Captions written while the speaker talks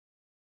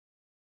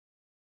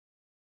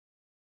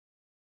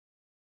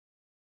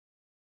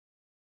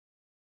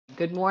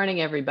Good morning,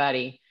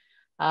 everybody.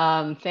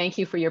 Thank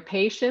you for your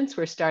patience.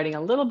 We're starting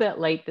a little bit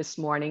late this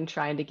morning,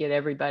 trying to get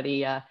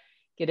everybody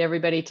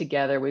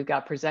together. We've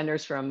got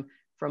presenters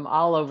from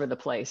all over the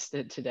place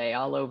today,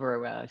 all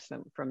over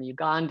from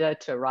Uganda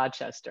to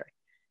Rochester.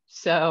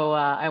 So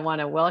I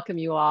want to welcome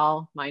you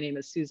all. My name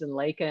is Susan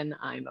Lakin.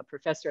 I'm a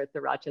professor at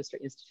the Rochester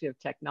Institute of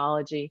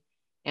Technology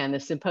and the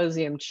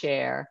symposium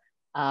chair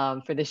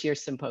for this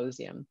year's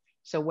symposium.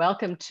 So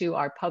welcome to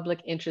our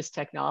public interest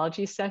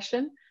technology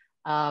session.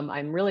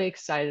 I'm really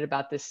excited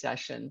about this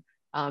session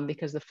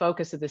because the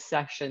focus of this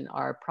session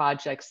are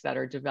projects that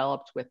are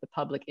developed with the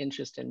public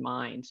interest in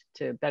mind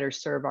to better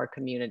serve our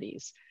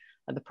communities.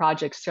 The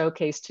projects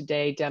showcased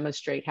today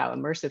demonstrate how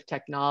immersive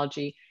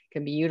technology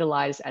can be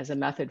utilized as a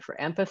method for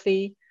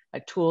empathy, a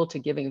tool to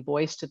giving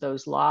voice to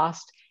those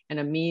lost, and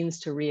a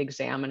means to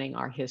re-examining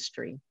our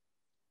history.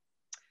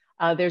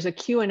 There's a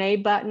Q&A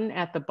button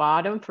at the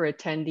bottom for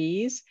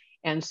attendees.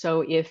 And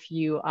so if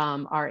you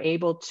are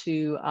able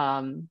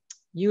to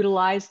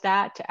utilize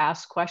that to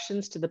ask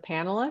questions to the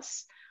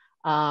panelists,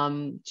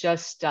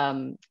 just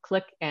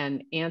click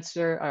and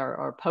answer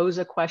or pose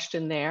a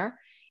question there.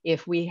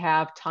 If we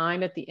have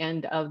time at the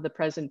end of the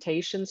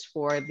presentations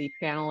for the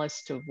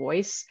panelists to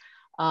voice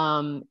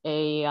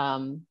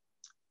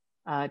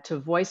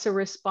a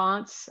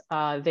response,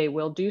 they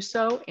will do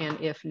so.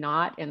 And if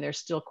not, and there's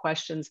still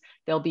questions,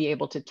 they'll be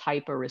able to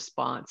type a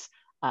response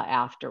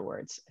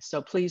afterwards.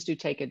 So please do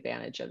take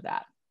advantage of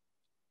that.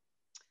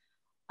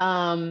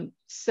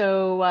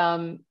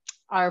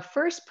 Our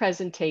first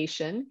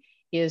presentation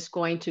is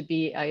going to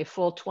be a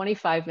full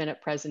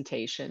 25-minute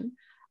presentation.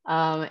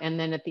 And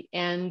then at the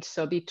end,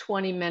 so it'll be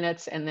 20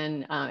 minutes. And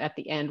then at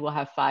the end, we'll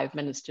have 5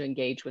 minutes to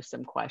engage with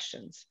some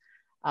questions.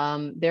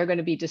 They're going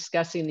to be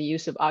discussing the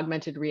use of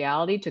augmented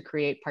reality to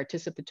create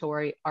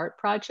participatory art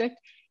project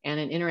and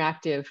an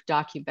interactive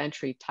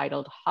documentary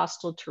titled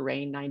Hostile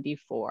Terrain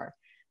 94.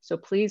 So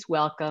please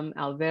welcome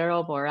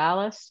Alvaro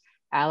Morales,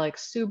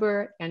 Alex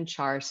Suber, and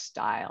Char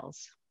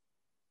Stiles.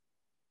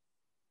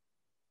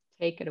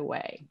 Take it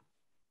away.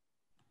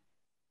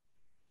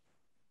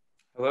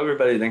 Hello,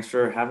 everybody. Thanks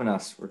for having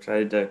us. We're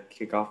excited to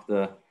kick off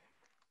the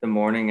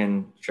morning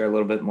and share a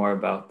little bit more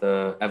about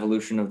the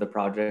evolution of the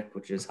project,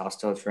 which is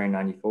Hostile Terrain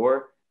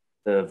 94,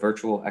 the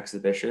virtual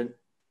exhibition.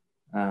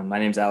 My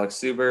name is Alex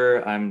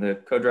Suber. I'm the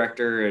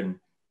co-director, and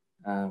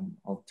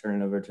I'll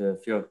turn it over to a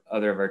few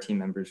other of our team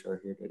members who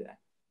are here today.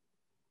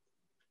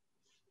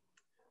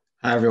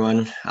 Hi,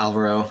 everyone.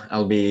 Alvaro.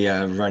 I'll be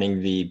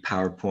running the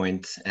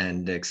PowerPoint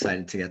and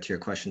excited to get to your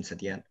questions at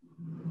the end.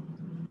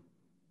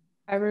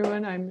 Hi,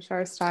 everyone. I'm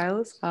Char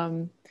Stiles.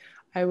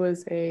 I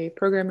was a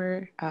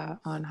programmer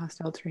on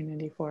Hostile Terrain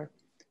 94.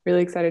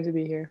 Really excited to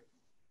be here.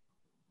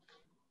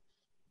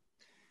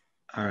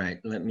 All right,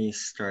 let me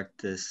start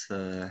this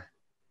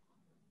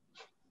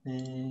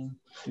thing.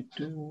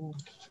 Cool.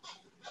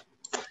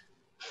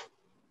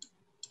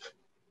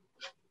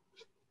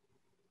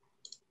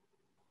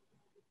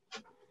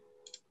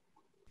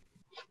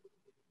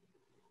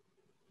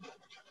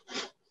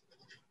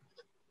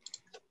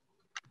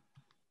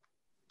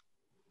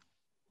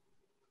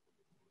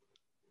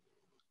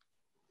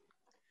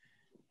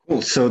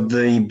 So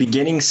the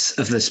beginnings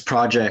of this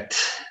project,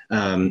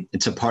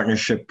 it's a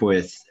partnership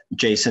with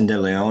Jason De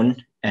Leon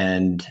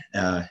and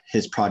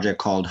his project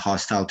called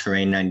Hostile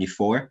Terrain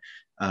 94,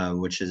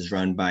 which is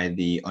run by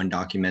the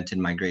Undocumented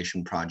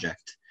Migration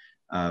Project.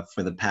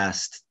 For the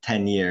past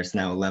 10 years,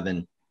 now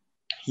 11,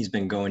 he's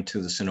been going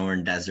to the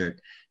Sonoran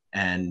Desert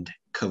and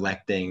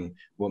collecting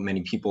what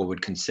many people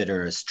would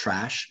consider as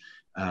trash.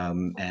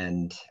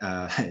 In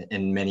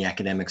many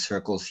academic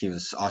circles, he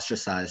was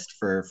ostracized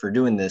for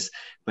doing this,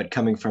 but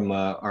coming from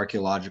an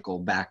archaeological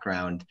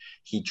background,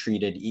 he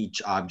treated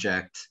each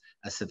object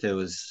as if it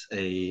was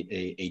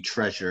a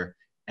treasure,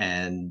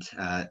 and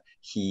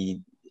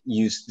he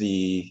used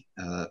the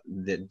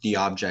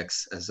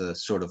objects as a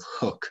sort of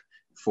hook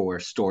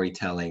for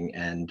storytelling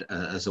and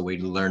as a way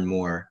to learn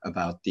more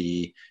about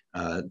the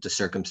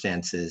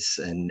circumstances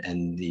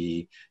and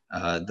the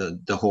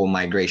whole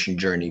migration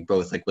journey,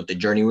 both like what the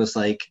journey was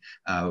like,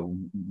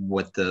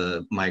 what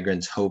the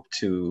migrants hoped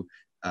to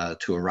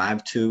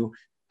arrive to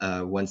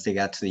once they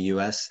got to the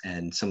U.S.,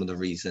 and some of the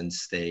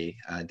reasons they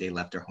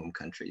left their home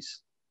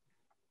countries.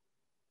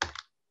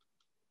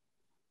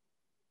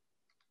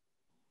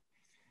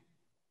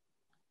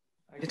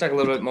 I can talk a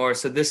little bit more.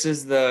 So this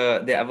is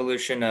the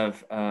evolution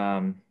of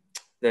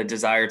the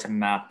desire to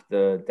map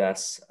the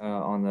deaths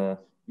on the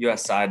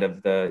U.S. side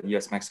of the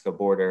U.S.-Mexico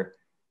border.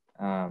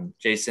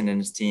 Jason and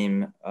his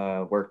team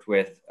worked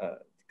with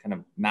kind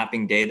of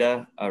mapping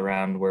data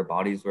around where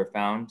bodies were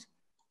found,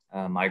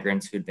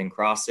 migrants who'd been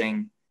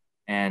crossing,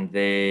 and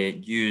they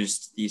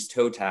used these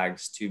toe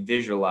tags to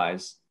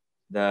visualize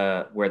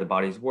where the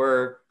bodies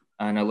were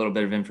and a little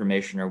bit of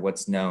information or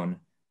what's known.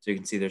 So you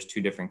can see there's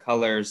two different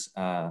colors.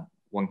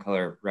 One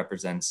color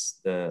represents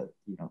the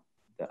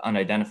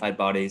unidentified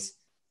bodies,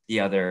 the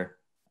other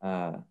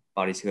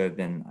bodies who have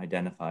been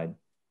identified.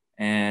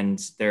 And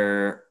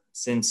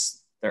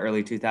since the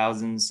early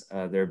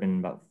 2000s, there have been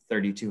about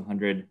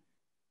 3,200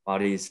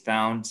 bodies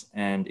found.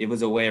 And it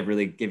was a way of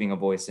really giving a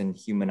voice and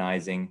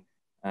humanizing,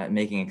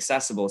 making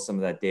accessible some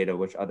of that data,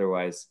 which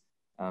otherwise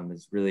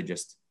is really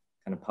just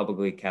kind of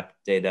publicly kept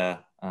data.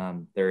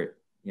 They're,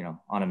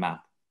 on a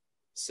map.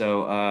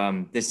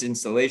 So this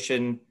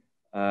installation,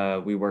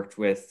 we worked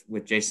with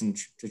Jason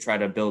to try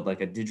to build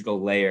like a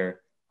digital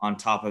layer on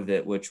top of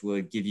it, which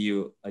would give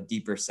you a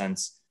deeper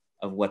sense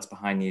of what's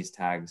behind these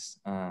tags.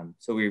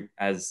 So we,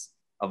 as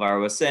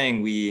Alvaro was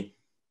saying, we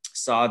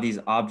saw these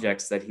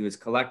objects that he was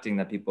collecting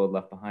that people had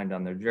left behind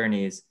on their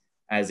journeys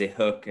as a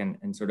hook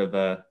and sort of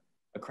a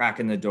crack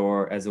in the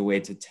door as a way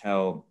to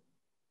tell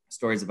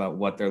stories about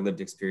what their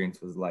lived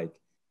experience was like.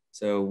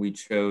 So we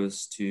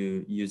chose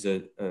to use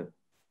a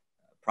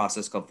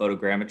process called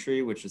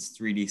photogrammetry, which is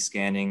 3D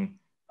scanning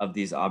of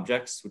these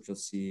objects, which you'll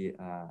see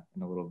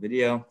in a little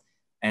video,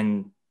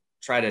 and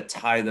try to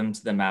tie them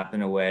to the map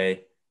in a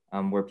way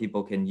where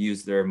people can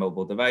use their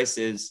mobile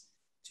devices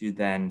to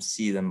then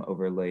see them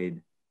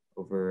overlaid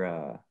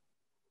over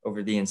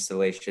the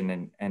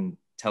installation and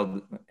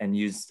tell and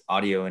use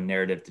audio and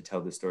narrative to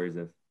tell the stories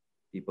of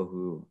people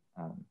who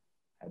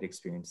had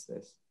experienced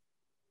this.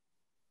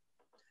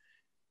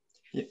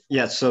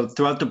 Yeah, so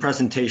throughout the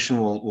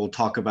presentation, we'll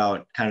talk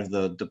about kind of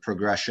the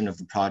progression of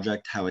the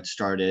project, how it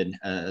started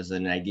as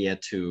an idea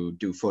to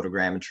do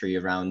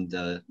photogrammetry around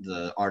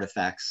the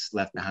artifacts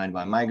left behind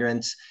by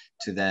migrants,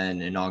 to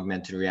then an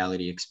augmented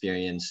reality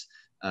experience,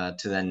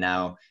 to then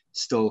now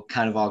still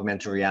kind of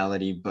augmented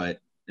reality,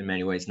 but in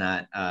many ways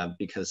not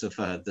because of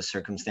the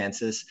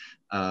circumstances.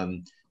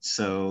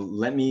 So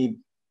let me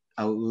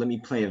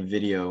play a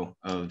video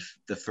of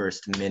the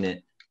first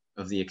minute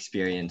of the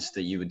experience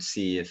that you would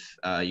see if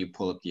you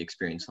pull up the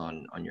experience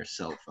on your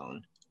cell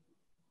phone.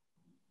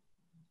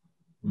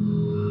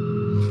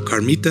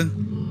 Carmita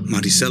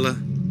Maricela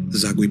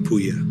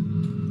Zaguipuya,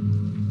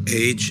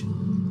 age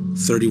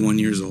 31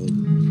 years old.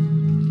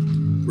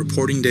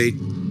 Reporting date,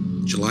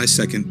 July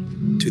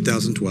 2nd,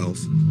 2012.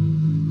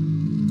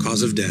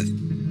 Cause of death,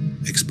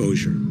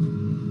 exposure.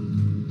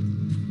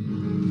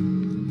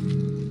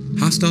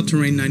 Hostile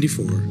Terrain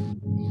 94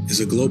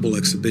 is a global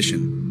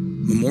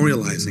exhibition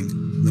memorializing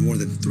the more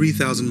than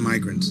 3,000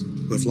 migrants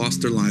who have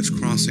lost their lives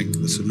crossing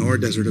the Sonora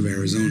Desert of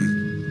Arizona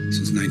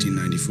since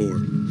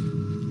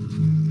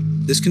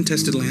 1994. This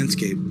contested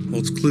landscape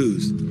holds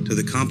clues to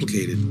the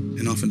complicated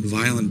and often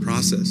violent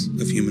process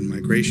of human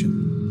migration.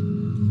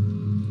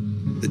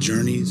 The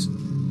journeys,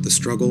 the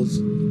struggles,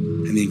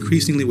 and the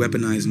increasingly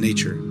weaponized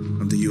nature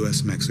of the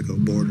US-Mexico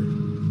border.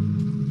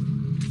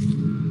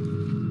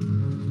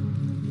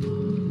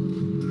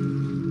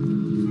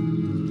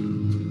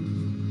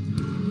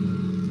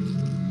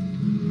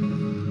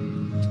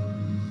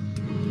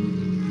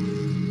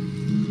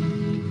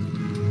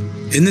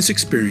 In this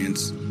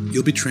experience,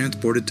 you'll be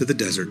transported to the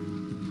desert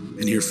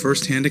and hear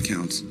firsthand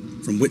accounts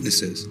from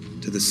witnesses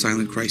to this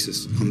silent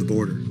crisis on the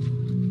border.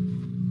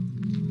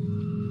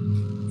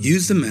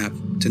 Use the map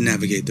to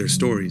navigate their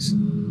stories.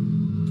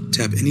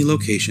 Tap any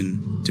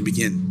location to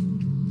begin.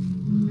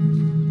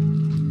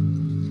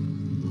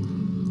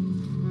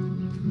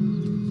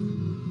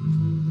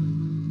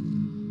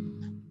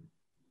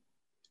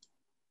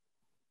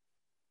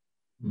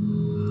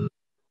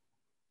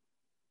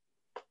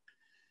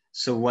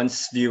 So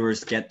once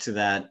viewers get to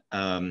that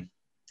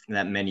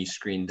that menu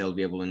screen, they'll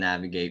be able to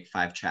navigate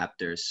 5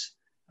 chapters,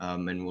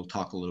 and we'll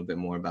talk a little bit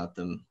more about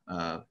them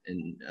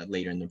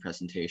later in the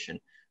presentation.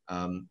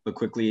 But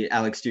quickly,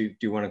 Alex, do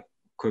you want to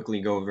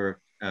quickly go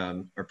over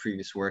our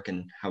previous work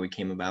and how we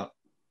came about?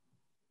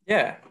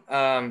 Yeah,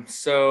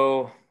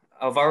 so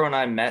Alvaro and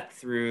I met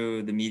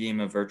through the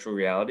medium of virtual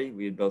reality.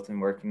 We had both been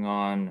working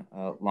on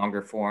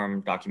longer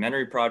form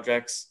documentary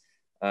projects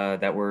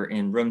that were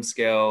in room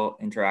scale,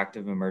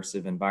 interactive,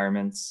 immersive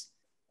environments.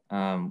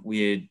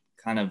 We had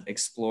kind of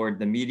explored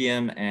the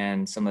medium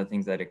and some of the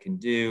things that it can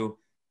do.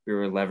 We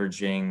were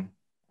leveraging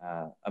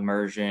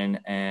immersion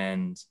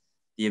and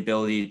the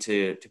ability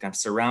to kind of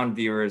surround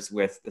viewers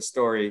with the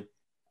story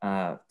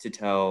to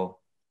tell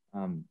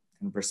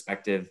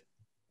perspectives.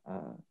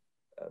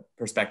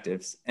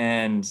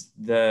 And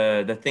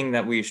the thing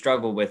that we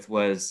struggled with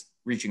was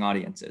reaching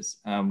audiences.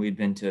 We'd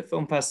been to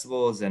film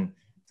festivals and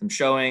some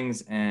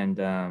showings and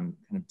kind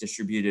of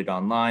distributed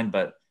online,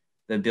 but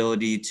the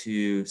ability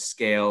to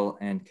scale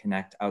and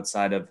connect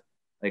outside of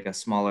like a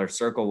smaller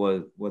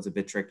circle was a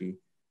bit tricky.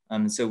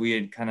 So we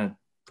had kind of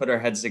put our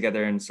heads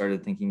together and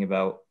started thinking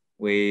about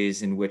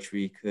ways in which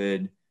we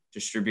could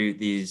distribute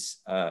these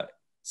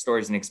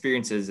stories and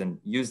experiences and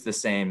use the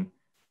same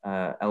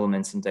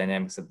elements and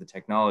dynamics of the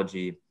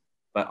technology,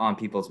 but on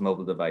people's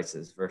mobile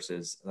devices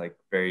versus like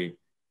very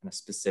kind of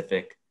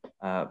specific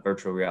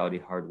virtual reality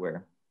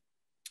hardware.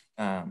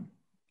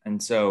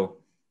 And so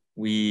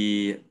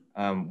we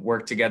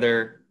worked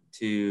together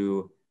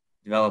to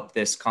develop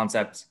this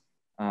concept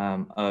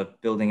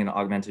of building an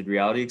augmented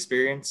reality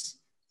experience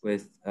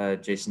with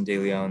Jason De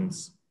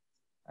Leon's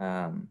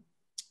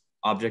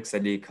objects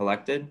that he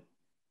collected,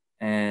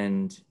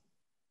 and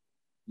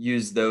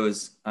use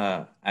those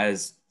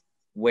as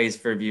ways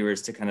for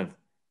viewers to kind of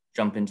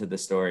jump into the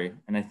story.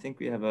 And I think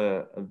we have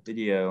a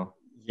video.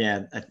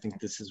 Yeah, I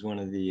think this is one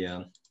of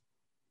the,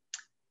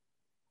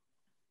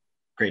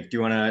 great. Do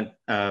you want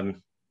to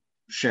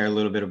share a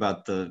little bit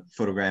about the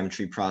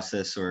photogrammetry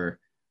process? Or,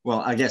 well,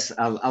 I guess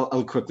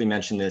I'll quickly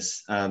mention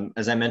this.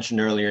 As I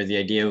mentioned earlier, the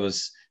idea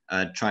was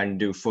trying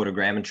to do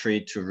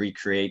photogrammetry to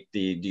recreate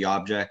the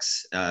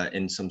objects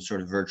in some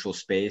sort of virtual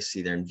space,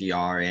 either in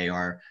VR,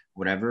 AR,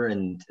 whatever.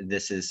 And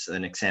this is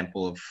an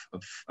example of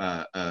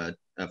a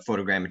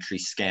photogrammetry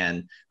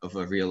scan of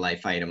a real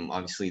life item.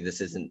 Obviously, this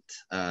isn't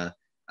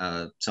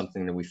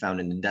something that we found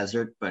in the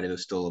desert, but it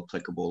was still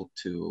applicable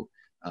to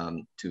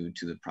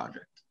the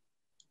project.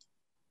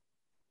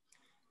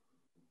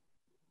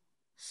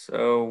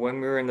 So when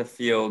we were in the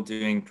field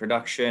doing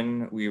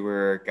production, we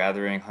were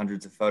gathering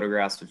hundreds of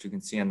photographs, which you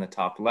can see on the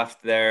top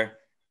left there,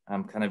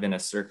 kind of in a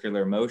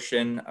circular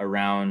motion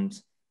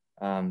around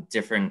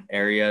different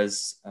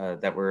areas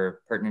that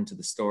were pertinent to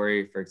the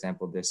story. For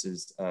example, this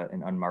is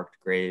an unmarked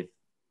grave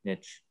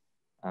niche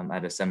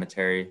at a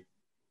cemetery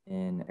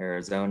in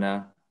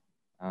Arizona.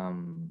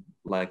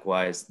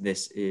 Likewise,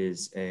 this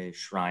is a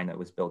shrine that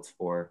was built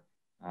for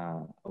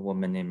a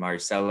woman named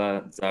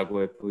Maricela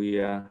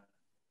Zaguepuya,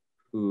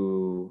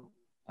 who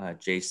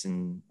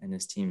Jason and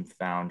his team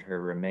found her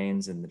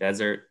remains in the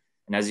desert.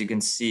 And as you can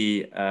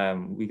see,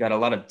 we got a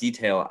lot of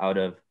detail out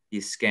of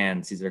these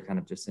scans. These are kind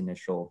of just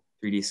initial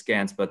 3D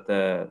scans, but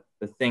the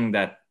thing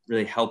that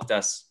really helped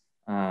us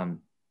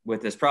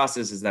with this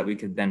process is that we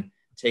could then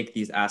take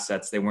these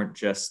assets. They weren't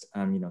just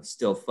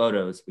still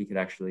photos. We could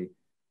actually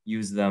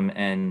use them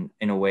and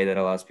in a way that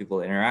allows people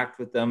to interact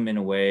with them, in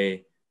a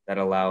way that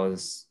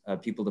allows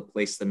people to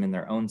place them in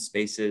their own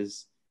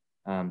spaces.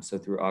 So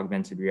through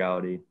augmented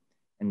reality.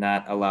 And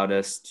that allowed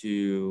us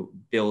to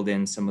build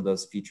in some of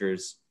those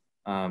features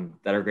that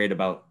are great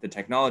about the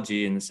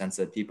technology, in the sense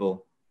that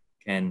people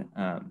can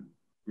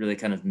really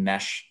kind of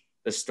mesh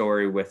the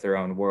story with their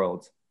own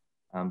world,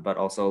 but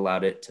also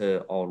allowed it to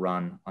all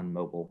run on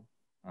mobile.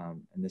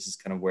 And this is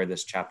kind of where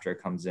this chapter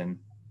comes in.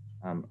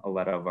 I'll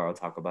let Alvaro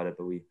talk about it,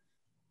 but we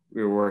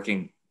were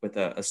working with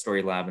a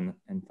story lab and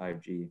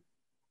 5G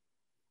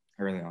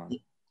early on.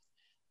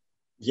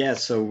 Yeah,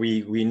 so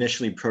we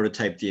initially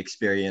prototyped the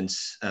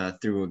experience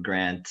through a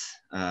grant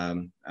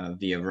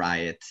via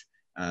Riot,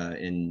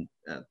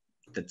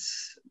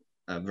 that's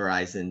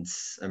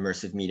Verizon's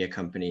immersive media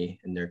company,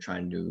 and they're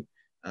trying to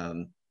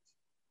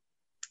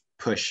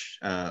push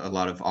a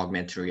lot of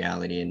augmented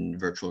reality and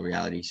virtual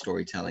reality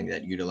storytelling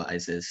that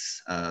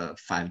utilizes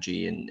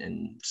 5G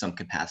in some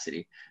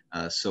capacity.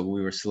 So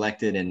we were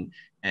selected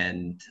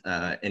and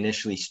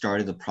initially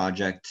started the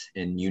project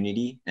in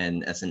Unity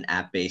and as an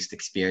app-based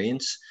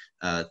experience.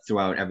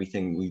 Throughout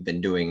everything we've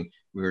been doing,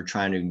 we were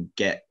trying to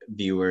get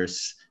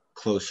viewers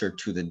closer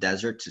to the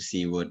desert to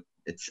see what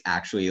it's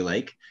actually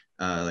like.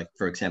 Like,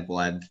 for example,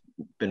 I've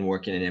been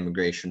working in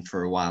immigration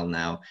for a while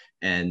now,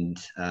 and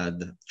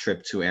the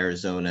trip to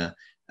Arizona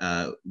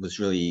was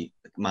really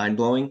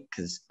mind-blowing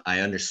because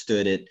I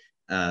understood it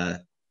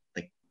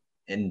like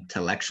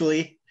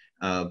intellectually,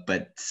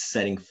 but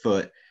setting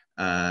foot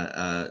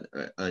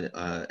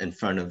in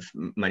front of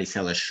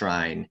Maricela's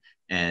shrine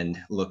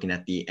and looking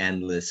at the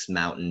endless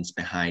mountains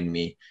behind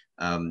me,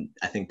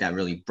 I think that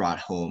really brought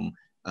home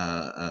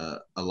a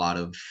lot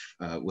of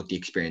what the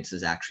experience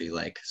is actually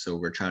like. So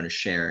we're trying to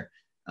share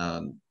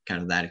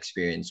kind of that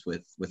experience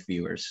with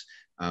viewers.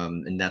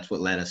 And that's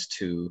what led us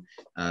to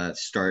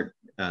start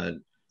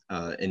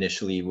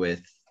initially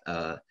with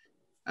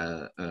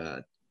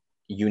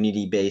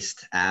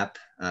Unity-based app.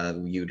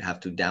 You'd have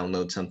to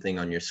download something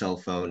on your cell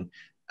phone.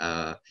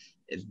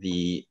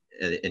 The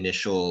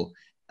initial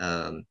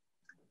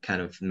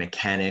kind of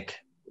mechanic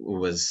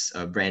was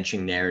a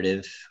branching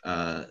narrative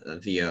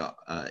via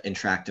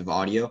interactive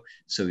audio.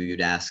 So we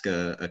would ask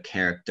a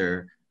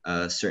character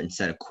a certain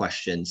set of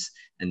questions,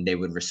 and they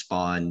would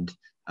respond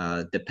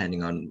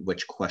depending on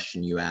which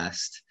question you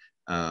asked.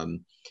 Alex,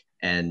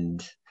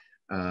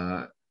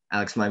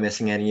 am I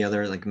missing any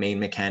other like main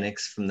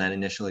mechanics from that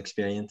initial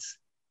experience?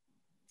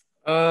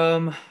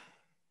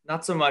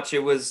 Not so much.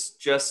 It was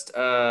just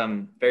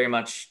very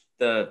much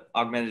the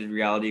augmented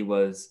reality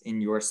was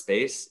in your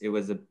space. It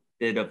was a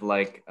bit of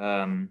like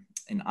an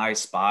I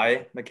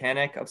Spy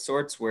mechanic of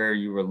sorts, where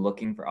you were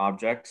looking for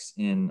objects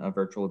in a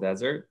virtual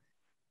desert.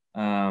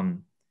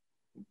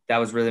 That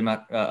was really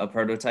much a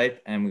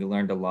prototype, and we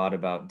learned a lot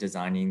about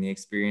designing the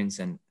experience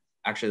and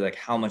actually like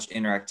how much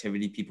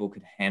interactivity people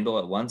could handle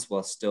at once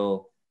while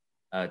still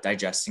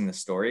digesting the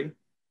story.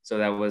 So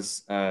that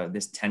was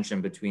this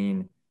tension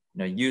between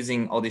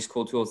using all these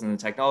cool tools in the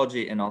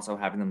technology and also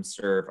having them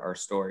serve our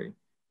story.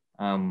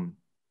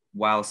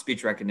 While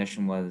speech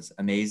recognition was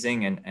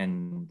amazing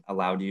and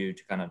allowed you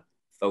to kind of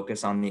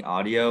focus on the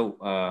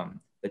audio,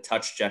 the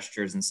touch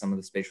gestures and some of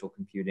the spatial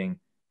computing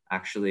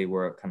actually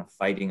were kind of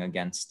fighting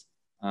against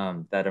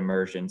that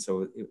immersion.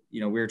 So,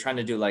 we were trying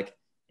to do like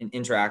an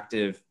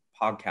interactive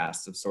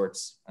podcast of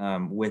sorts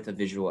with a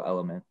visual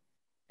element.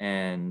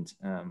 And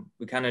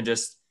we kind of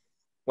just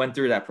went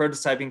through that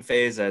prototyping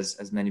phase,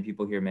 as many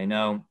people here may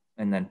know,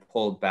 and then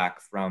pulled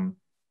back from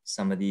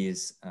some of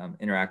these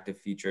interactive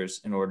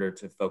features in order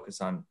to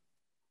focus on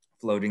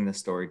floating the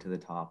story to the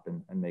top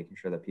and making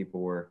sure that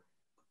people were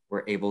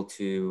able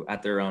to,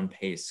 at their own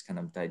pace, kind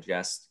of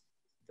digest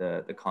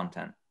the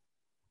content.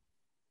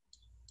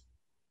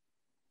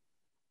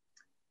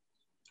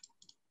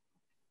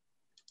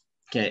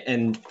 Okay,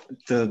 and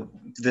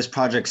this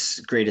project's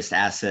greatest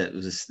asset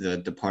was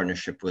the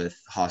partnership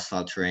with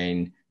Hostile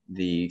Terrain,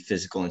 the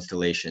physical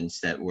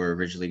installations that were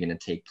originally going to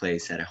take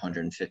place at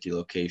 150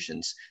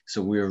 locations.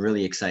 So we were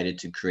really excited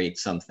to create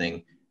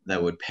something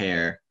that would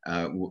pair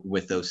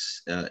with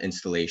those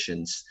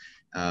installations,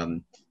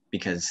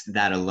 because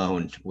that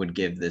alone would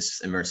give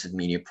this immersive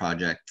media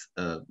project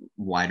a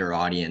wider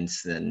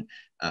audience than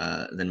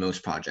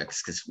most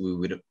projects, because we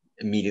would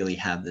immediately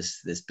have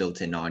this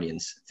built-in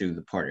audience through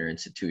the partner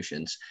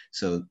institutions.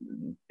 So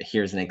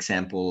here's an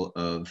example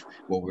of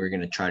what we're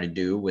going to try to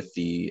do with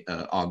the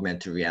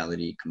augmented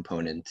reality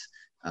component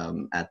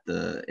at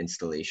the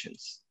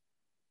installations.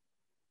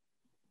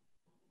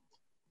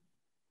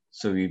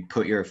 So you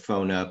put your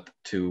phone up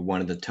to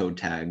one of the toe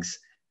tags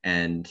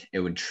and it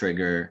would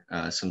trigger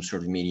some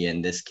sort of media,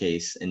 in this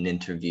case, an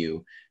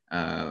interview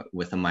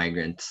with a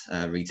migrant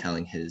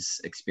retelling his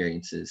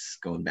experiences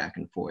going back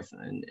and forth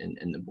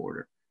in the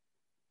border.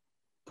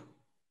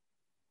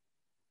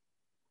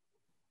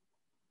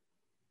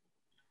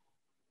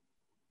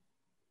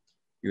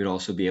 You would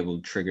also be able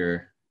to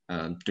trigger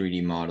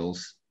 3D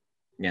models.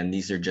 Again,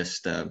 these are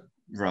just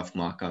rough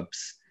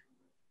mock-ups,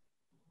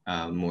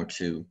 more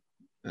to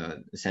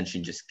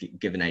essentially just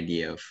give an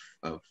idea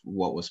of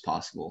what was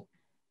possible.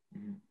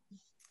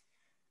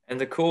 And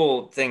the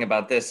cool thing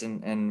about this,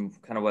 and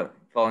kind of what,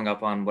 following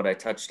up on what I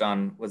touched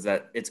on, was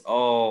that it's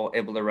all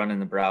able to run in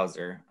the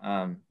browser.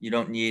 You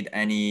don't need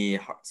any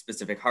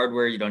specific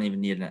hardware. You don't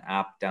even need an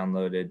app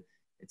downloaded.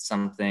 It's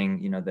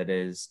something, you know, that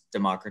is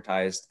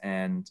democratized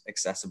and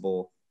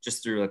accessible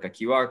just through like a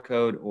QR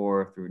code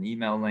or through an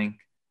email link.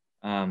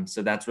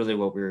 So that's really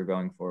what we were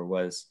going for,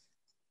 was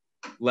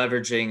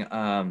leveraging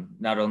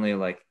not only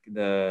like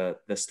the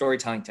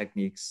storytelling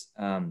techniques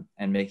and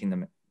making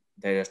them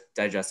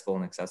digestible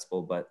and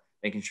accessible, but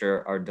making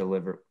sure our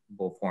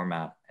deliverable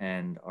format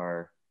and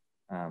our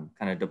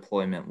kind of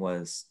deployment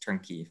was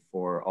turnkey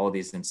for all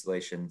these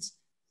installations,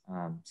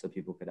 so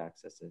people could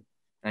access it.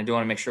 And I do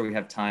want to make sure we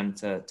have time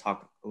to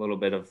talk a little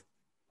bit of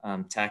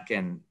tech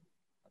and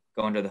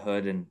go under the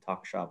hood and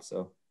talk shop.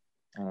 So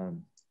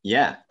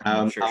yeah,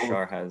 I'm sure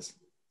Char has.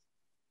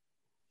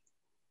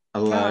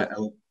 I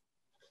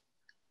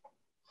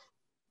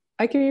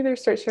can either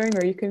start sharing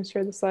or you can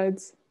share the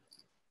slides.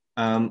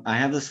 I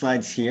have the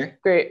slides here.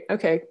 Great.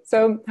 Okay.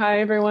 So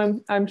hi,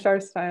 everyone. I'm Char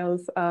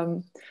Stiles.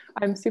 I'm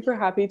super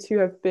happy to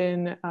have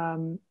been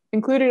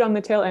included on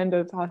the tail end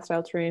of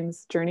Hostile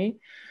Terrain's journey,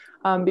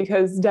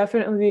 because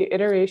definitely the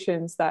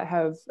iterations that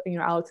have, you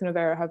know, Alex and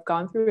Alvaro have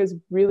gone through is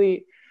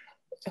really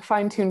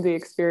fine-tuned the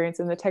experience,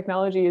 and the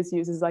technology is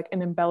used as like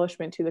an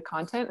embellishment to the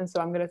content. And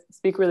so I'm going to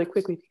speak really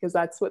quickly because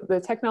that's what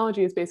the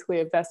technology is, basically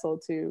a vessel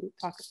to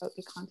talk about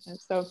the content.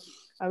 So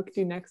I could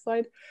do next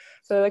slide.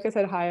 So like I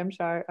said, hi, I'm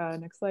Char.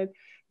 Next slide.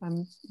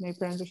 My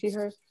pronouns are she,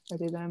 her, or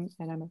they, them,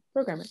 and I'm a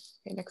programmer.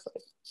 Okay, next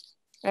slide.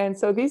 And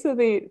so these are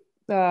the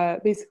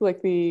basically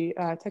like the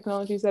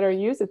technologies that are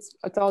used. It's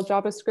all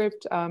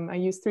JavaScript. I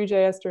use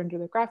Three.js to render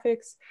the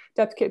graphics,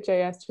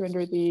 DepthKit.js to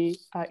render the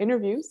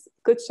interviews,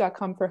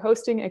 Glitch.com for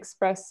hosting,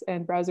 Express,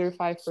 and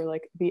Browserify for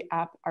like the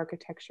app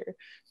architecture.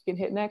 You can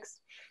hit next.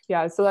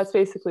 Yeah, so that's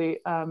basically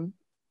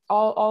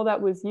all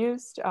that was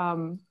used.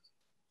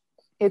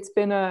 It's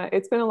been a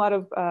lot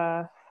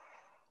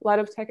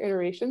of tech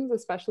iterations,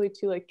 especially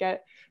to like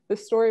get the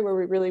story where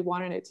we really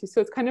wanted it to.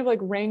 So it's kind of like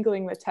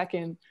wrangling the tech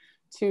in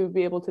to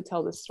be able to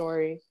tell the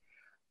story.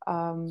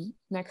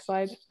 Next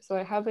slide. So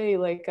I have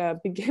a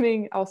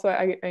beginning. Also,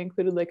 I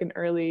included like an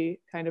early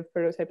kind of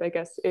prototype. I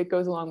guess it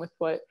goes along with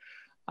what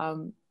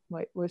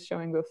was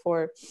showing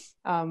before,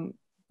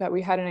 that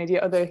we had an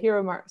idea of the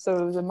hero mark. So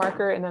it was a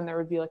marker, and then there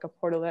would be like a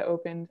portal that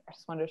opened. I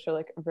just wanted to show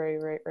like a very,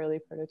 very early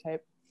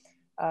prototype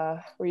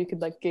where you could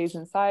like gaze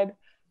inside.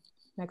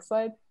 Next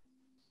slide.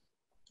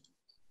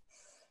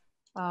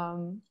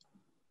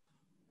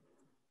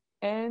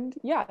 And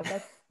yeah,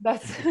 that's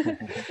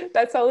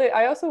that's all it.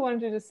 I also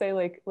wanted to just say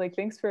like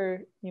thanks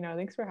for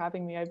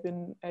having me.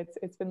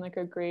 It's been like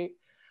a great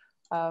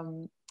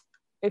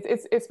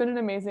it's been an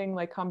amazing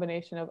like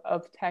combination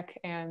of tech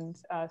and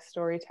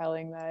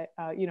storytelling that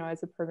you know,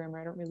 as a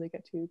programmer I don't really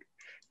get to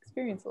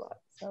experience a lot.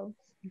 So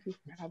thank you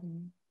for having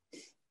me.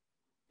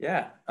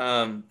 Yeah,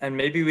 and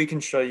maybe we can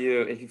show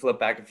you, if you flip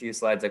back a few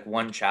slides, like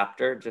one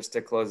chapter just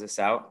to close this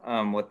out,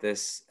 what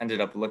this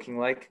ended up looking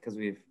like, because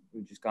we've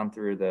just gone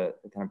through the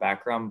kind of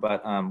background,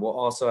 but we'll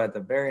also at the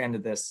very end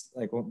of this,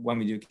 like when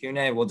we do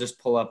Q&A, we'll just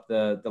pull up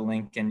the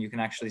link and you can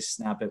actually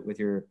snap it with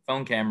your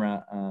phone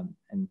camera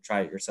and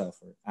try it yourself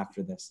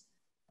after this.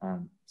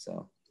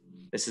 So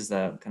this is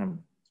the kind of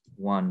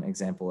one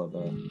example of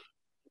a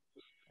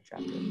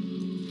chapter.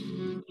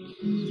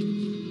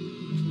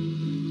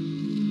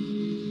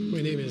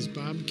 My name is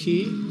Bob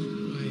Key.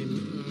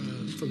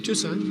 I'm from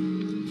Tucson,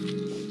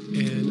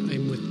 and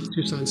I'm with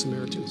Tucson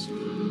Samaritans.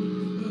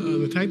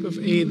 The type of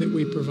aid that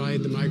we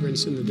provide the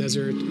migrants in the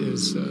desert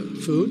is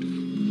food,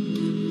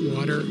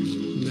 water,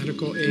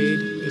 medical aid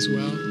as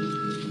well,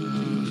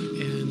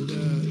 and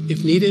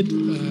if needed,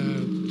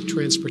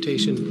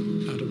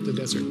 transportation out of the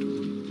desert.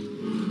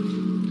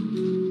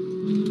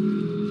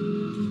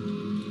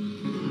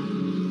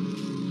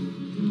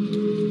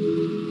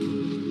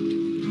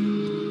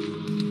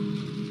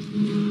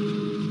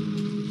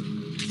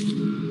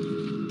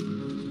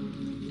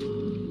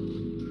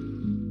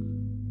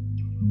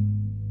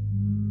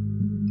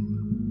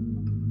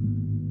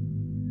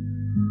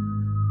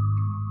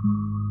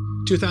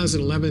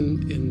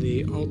 2011 in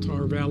the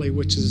Altar Valley,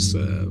 which is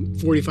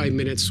 45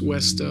 minutes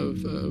west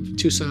of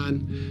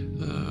Tucson,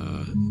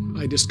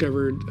 I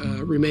discovered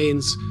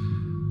remains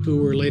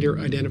who were later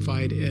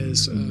identified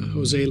as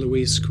Jose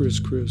Luis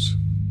Cruz.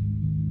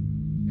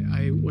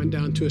 I went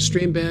down to a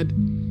stream bed,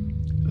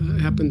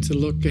 happened to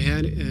look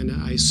ahead, and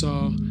I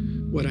saw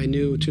what I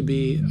knew to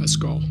be a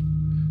skull,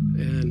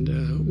 and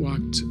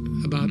walked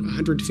about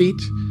 100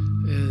 feet,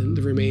 and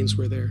the remains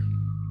were there.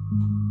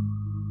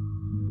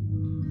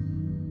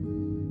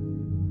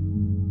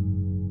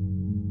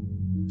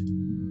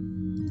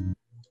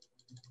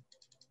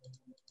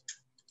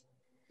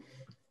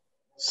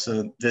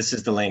 So this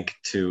is the link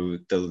to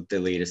the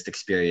latest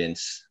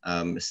experience.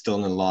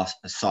 Still in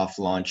a soft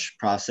launch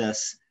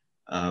process.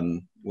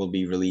 We'll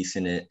be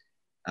releasing it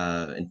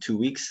in 2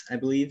 weeks, I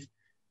believe.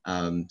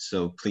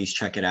 So please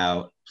check it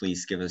out.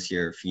 Please give us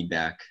your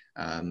feedback.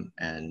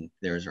 And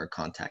there's our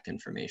contact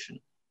information.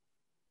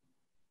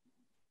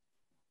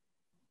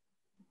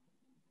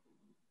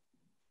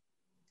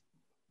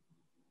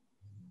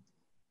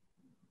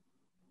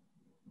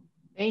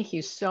 Thank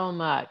you so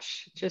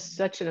much. Just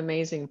such an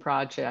amazing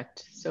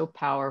project, so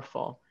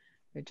powerful.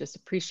 I just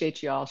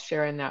appreciate you all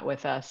sharing that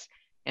with us.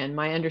 And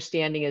my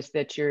understanding is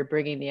that you're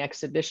bringing the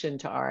exhibition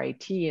to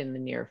RIT in the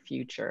near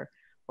future,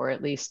 or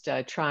at least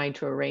trying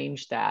to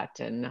arrange that.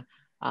 And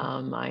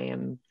I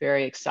am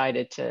very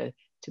excited to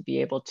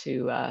be able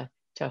to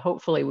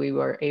hopefully we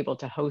were able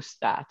to host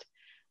that.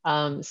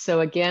 So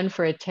again,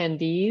 for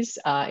attendees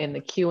in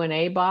the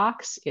Q&A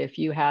box, if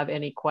you have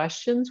any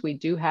questions, we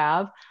do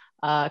have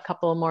a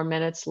couple more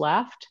minutes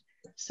left.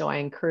 So I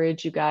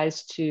encourage you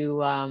guys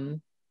to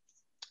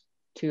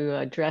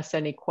address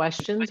any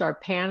questions. Our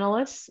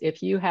panelists,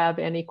 if you have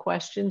any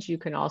questions, you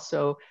can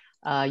also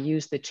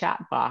use the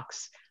chat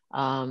box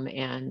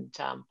and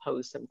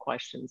pose some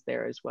questions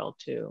there as well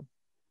too.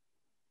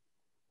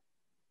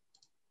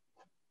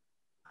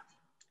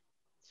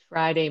 It's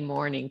Friday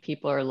morning.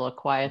 People are a little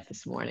quiet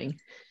this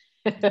morning.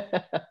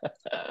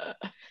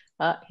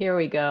 Here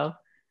we go.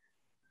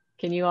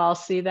 Can you all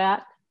see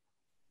that?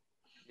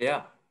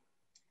 Yeah.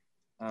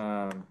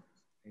 I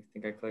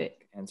think I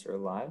clicked answer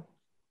live.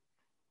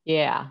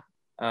 Yeah.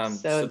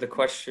 So the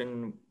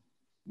question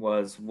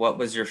was, what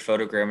was your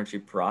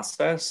photogrammetry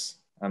process?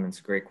 It's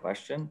a great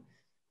question.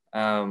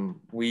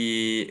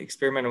 We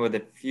experimented with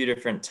a few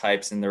different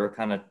types, and there were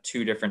kind of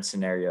two different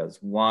scenarios.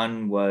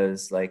 One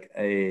was like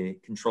a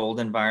controlled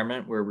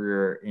environment where we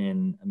were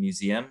in a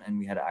museum and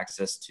we had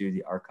access to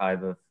the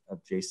archive of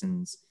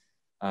Jason's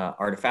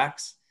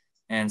artifacts.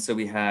 And so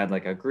we had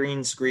like a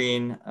green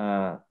screen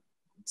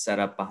set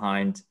up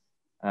behind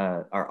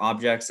our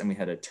objects, and we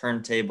had a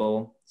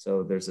turntable.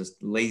 So there's this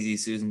Lazy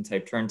Susan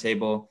type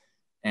turntable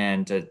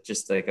and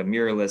just like a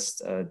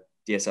mirrorless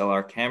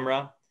DSLR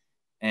camera.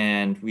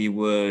 And we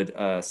would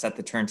set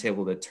the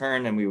turntable to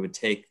turn, and we would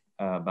take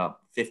about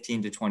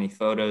 15 to 20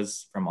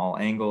 photos from all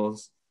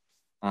angles.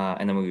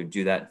 And then we would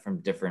do that from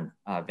different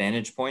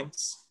vantage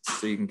points.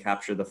 So you can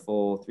capture the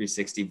full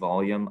 360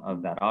 volume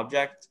of that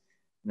object.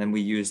 And then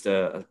we used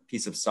a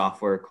piece of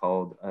software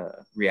called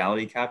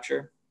Reality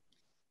Capture,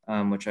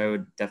 which I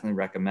would definitely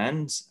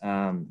recommend.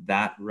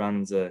 That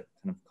runs a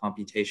kind of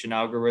computation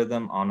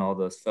algorithm on all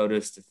those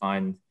photos to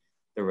find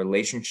the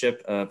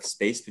relationship of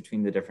space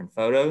between the different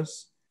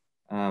photos,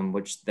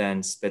 which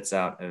then spits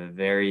out a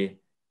very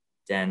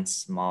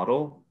dense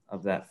model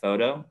of that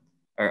photo,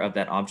 or of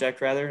that object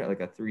rather,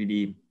 like a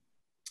 3D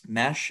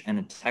mesh and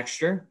a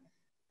texture.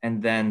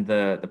 And then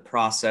the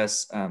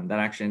process that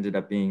actually ended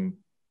up being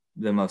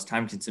the most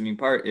time-consuming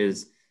part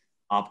is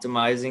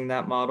optimizing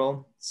that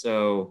model.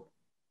 So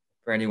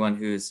for anyone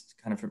who's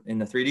kind of in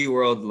the 3D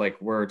world,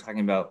 like we're talking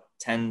about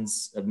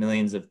tens of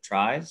millions of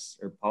tries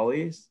or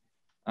polys.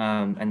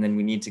 And then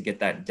we need to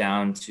get that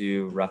down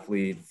to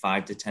roughly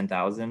 5 to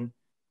 10,000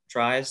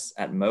 tries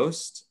at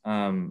most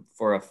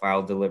for a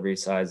file delivery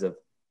size of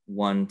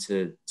 1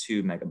 to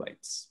 2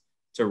 megabytes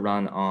to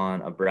run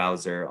on a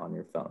browser on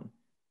your phone.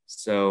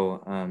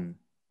 So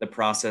the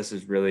process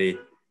is really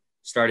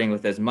starting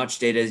with as much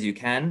data as you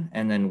can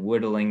and then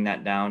whittling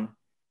that down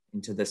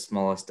into the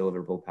smallest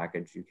deliverable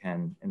package you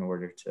can in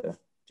order to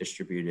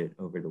distribute it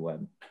over the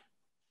web.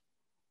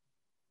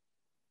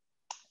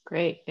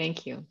 Great,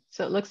 thank you.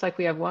 So it looks like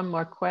we have one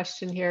more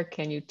question here.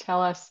 Can you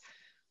tell us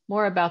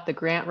more about the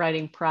grant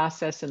writing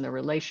process and the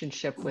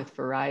relationship with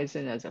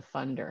Verizon as a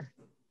funder?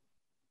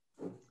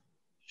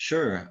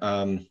 Sure,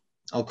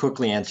 I'll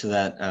quickly answer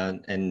that,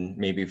 and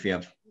maybe if we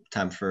have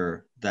time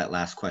for that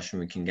last question,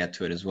 we can get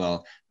to it as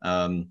well.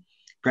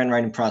 Grant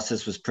writing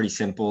process was pretty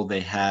simple.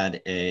 They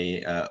had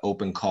a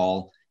open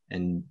call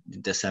in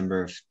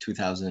December of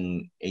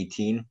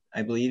 2018,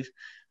 I believe.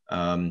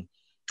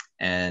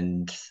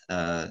 And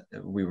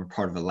we were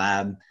part of a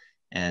lab,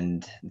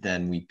 and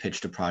then we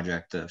pitched a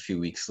project a few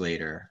weeks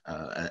later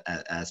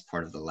as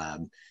part of the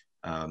lab.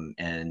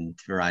 And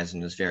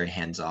Verizon was very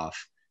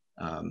hands-off,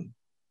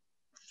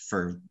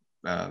 for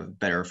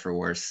better or for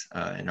worse,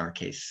 in our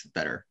case,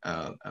 better.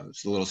 I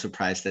was a little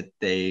surprised that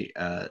they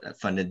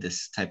funded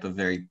this type of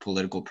very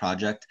political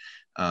project,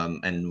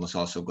 and was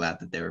also glad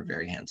that they were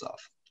very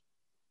hands-off.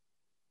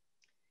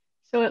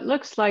 So it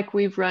looks like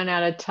we've run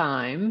out of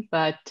time,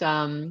 but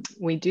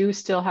we do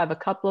still have a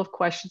couple of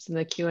questions in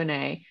the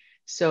Q&A.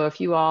 So if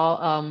you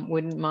all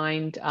wouldn't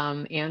mind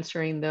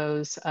answering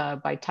those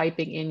by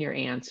typing in your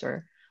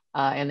answer,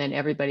 and then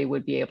everybody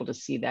would be able to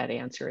see that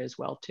answer as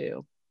well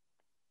too.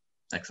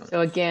 Excellent. So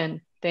again,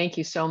 thank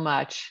you so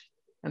much.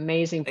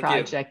 Amazing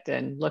project,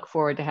 and look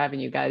forward to having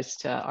you guys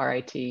to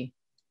RIT.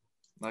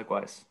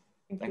 Likewise.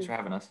 Thanks for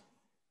having us.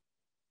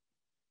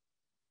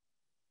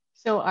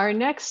 So our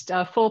next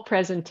full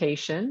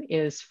presentation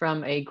is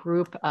from a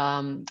group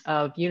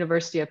of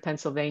University of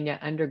Pennsylvania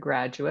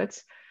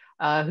undergraduates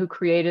who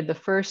created the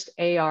first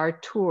AR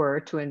tour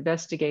to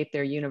investigate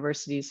their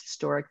university's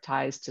historic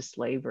ties to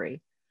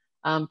slavery.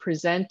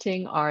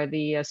 Presenting are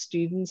the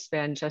students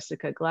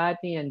VanJessica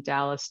Gladney and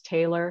Dallas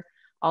Taylor.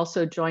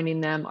 Also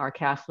joining them are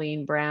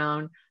Kathleen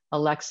Brown,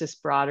 Alexis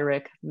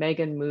Broderick,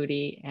 Meaghan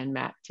Moody, and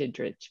Matt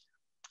Tidridge.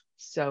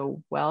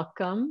 So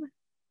welcome.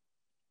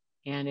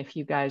 And if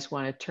you guys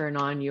want to turn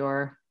on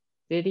your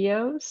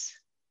videos.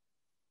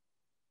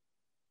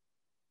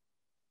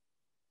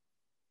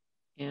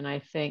 And I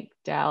think,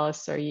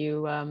 Dallas, are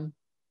you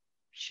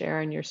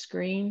sharing your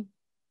screen?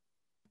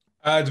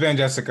 It's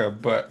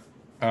VanJessica, but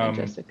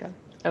VanJessica.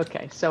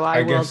 Okay, so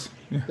I will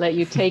let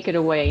you take it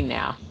away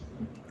now.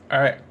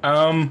 All right.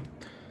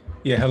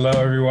 Yeah, hello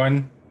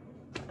everyone.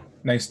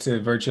 Nice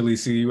to virtually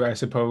see you, I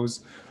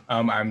suppose.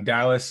 I'm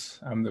Dallas.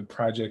 I'm the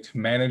project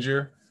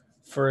manager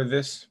for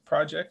this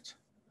project.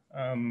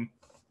 Someone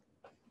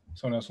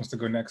else wants to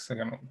go next? I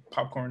got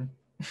popcorn.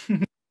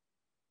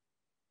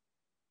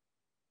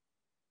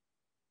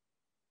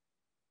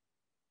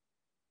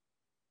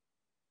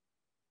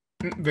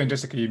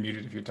 VanJessica, you're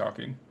muted if you're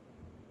talking.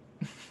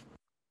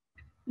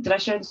 Did I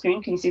share the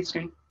screen? Can you see the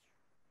screen?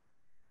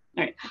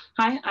 All right.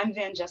 Hi, I'm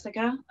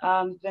VanJessica.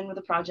 Been with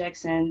the project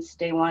since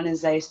day one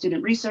as a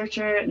student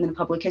researcher and then a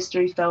public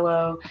history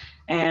fellow,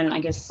 and I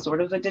guess sort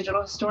of a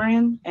digital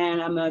historian.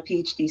 And I'm a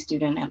PhD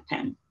student at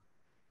Penn.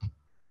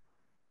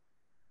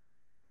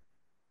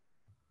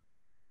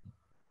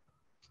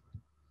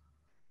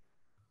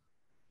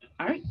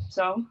 All right,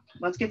 so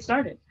let's get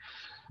started.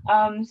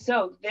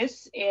 So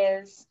this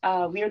is,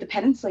 we are the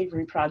Penn and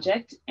Slavery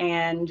Project,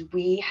 and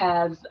we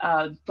have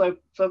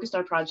focused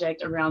our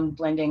project around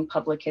blending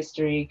public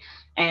history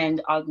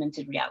and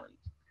augmented reality.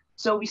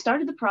 So we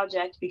started the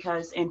project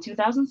because in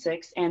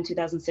 2006 and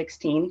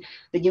 2016,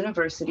 the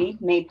university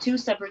made two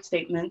separate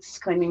statements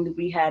claiming that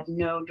we had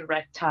no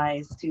direct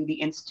ties to the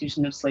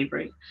institution of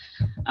slavery.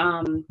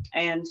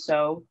 And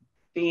so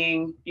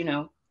being, you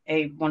know,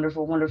 a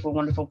wonderful, wonderful,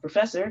 wonderful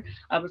professor,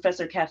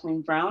 Professor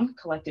Kathleen Brown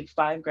collected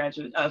five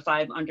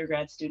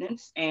undergrad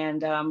students,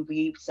 and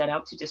we set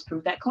out to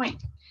disprove that claim.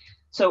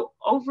 So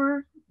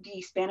over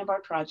the span of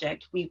our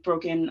project, we've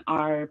broken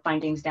our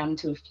findings down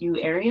into a few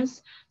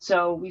areas.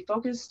 So we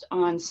focused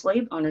on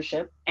slave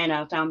ownership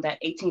and found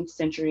that 18th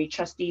century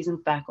trustees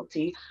and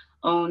faculty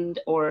owned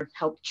or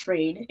helped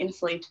trade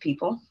enslaved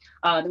people.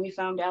 Then we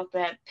found out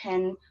that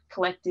Penn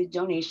collected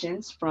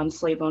donations from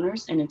slave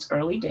owners in its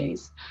early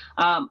days.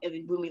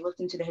 When we looked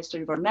into the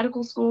history of our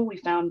medical school, we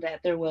found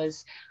that there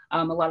was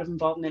a lot of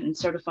involvement in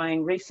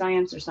certifying race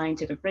science or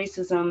scientific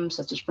racism,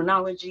 such as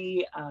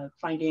phrenology,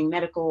 finding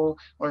medical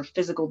or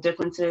physical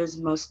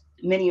differences,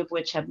 many of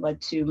which have led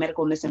to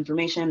medical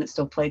misinformation that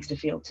still plagues the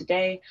field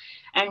today.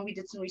 And we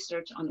did some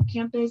research on the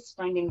campus,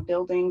 finding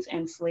buildings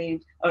and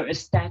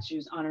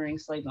statues honoring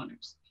slave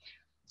owners.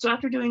 So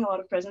after doing a lot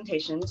of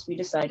presentations, we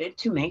decided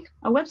to make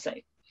a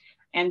website.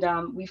 And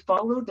we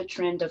followed the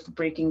trend of the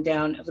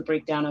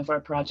breakdown of our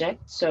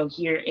project. So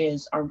here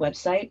is our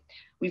website.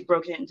 We've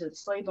broken it into the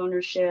slave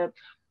ownership,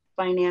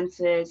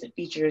 finances. It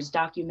features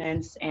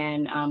documents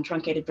and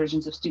truncated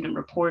versions of student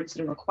reports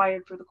that are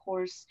required for the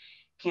course,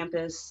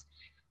 campus.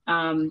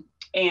 And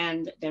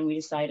then we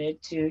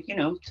decided to, you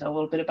know, tell a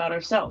little bit about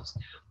ourselves.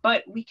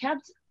 But we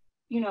kept,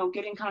 you know,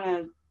 getting kind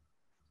of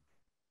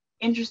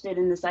interested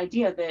in this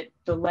idea that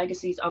the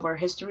legacies of our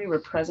history were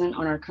present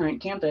on our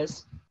current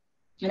campus.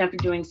 And after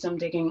doing some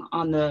digging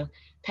on the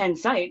Penn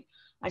site,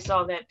 I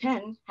saw that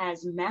Penn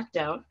has mapped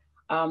out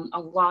a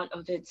lot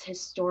of its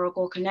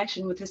historical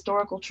connection with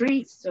historical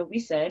trees. So we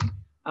said,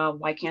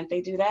 why can't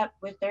they do that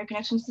with their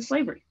connections to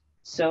slavery?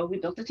 So we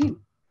built a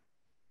team.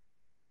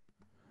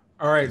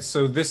 All right,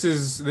 so this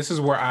is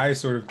where I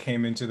sort of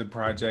came into the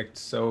project.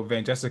 So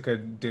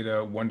VanJessica did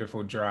a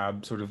wonderful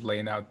job sort of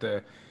laying out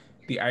the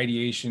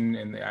ideation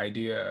and the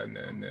idea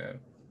and the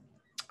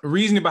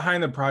reasoning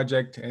behind the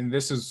project, and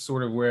this is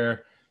sort of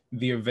where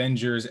the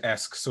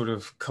Avengers-esque sort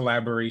of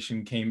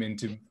collaboration came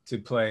into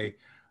play.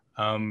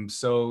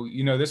 So,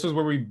 you know, this was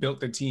where we built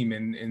the team,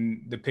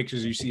 and the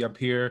pictures you see up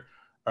here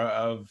are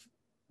of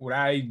what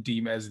I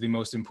deem as the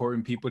most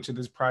important people to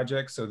this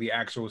project. So the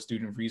actual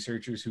student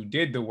researchers who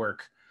did the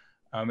work.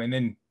 And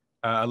then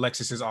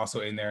Alexis is also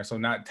in there. So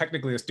not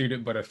technically a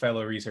student, but a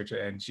fellow researcher,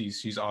 and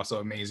she's also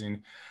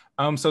amazing.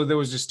 So there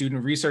was just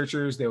student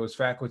researchers, there was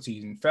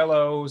faculty and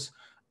fellows.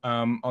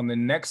 On the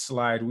next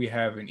slide, we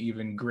have an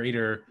even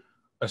greater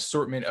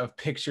assortment of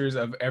pictures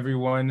of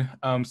everyone.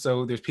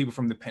 So there's people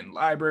from the Penn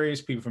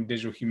libraries, people from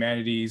digital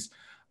humanities.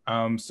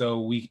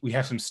 So we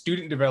have some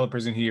student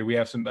developers in here. We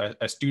have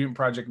a student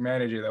project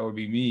manager, that would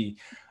be me.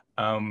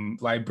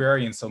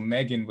 Librarian, so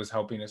Meaghan was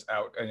helping us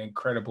out an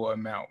incredible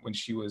amount when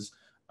she was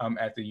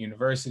at the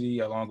university,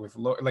 along with,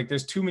 like,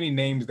 there's too many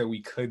names that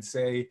we could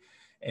say,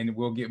 and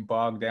we'll get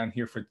bogged down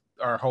here for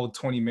our whole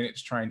 20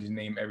 minutes trying to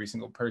name every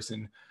single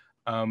person.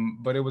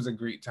 But it was a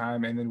great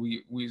time. And then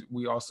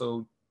we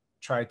also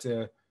tried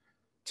to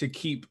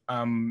keep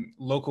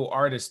local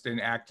artists and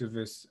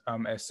activists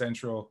as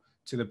central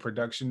to the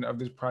production of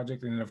this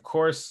project. And then of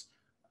course,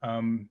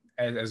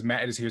 as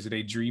Matt is here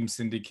today, Dream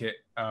Syndicate,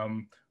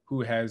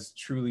 who has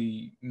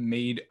truly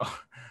made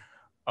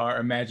our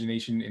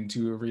imagination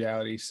into a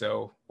reality,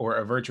 or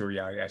a virtual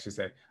reality, I should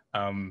say.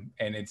 And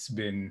it's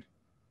been,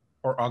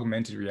 or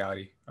augmented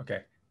reality,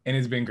 okay. And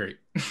it's been great.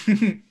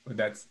 But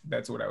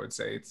that's what I would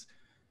say. It's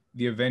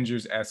the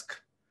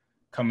Avengers-esque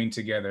coming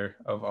together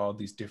of all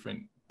these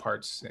different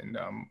parts. And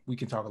we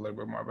can talk a little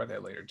bit more about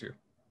that later too.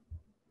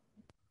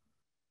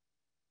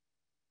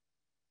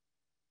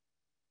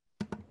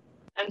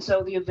 And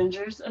so the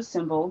Avengers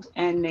assembled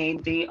and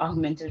made the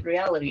augmented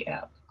reality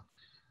app.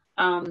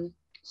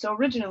 So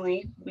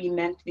originally we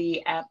meant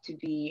the app to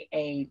be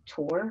a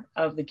tour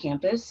of the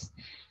campus.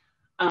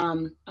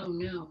 Oh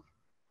no,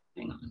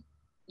 hang on,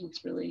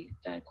 it's really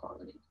bad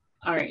quality.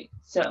 All right,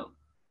 so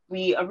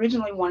we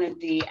originally wanted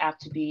the app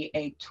to be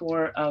a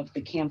tour of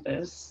the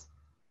campus,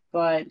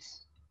 but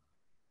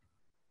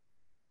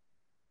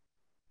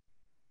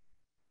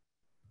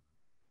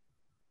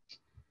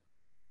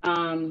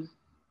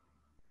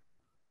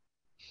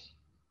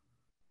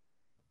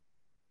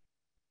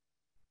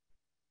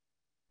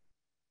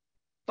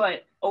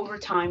over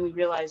time, we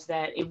realized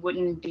that it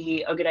wouldn't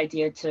be a good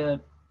idea to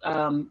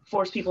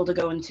force people to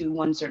go into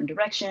one certain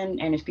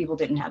direction. And if people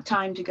didn't have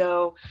time to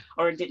go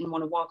or didn't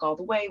want to walk all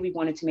the way, we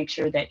wanted to make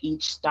sure that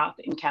each stop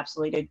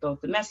encapsulated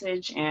both the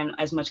message and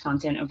as much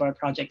content of our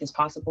project as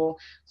possible.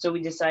 So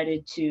we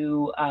decided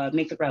to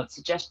make the route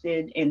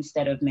suggested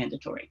instead of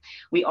mandatory.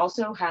 We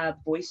also have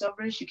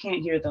voiceovers. You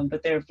can't hear them,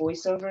 but there are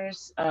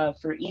voiceovers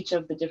for each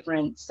of the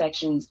different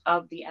sections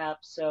of the app.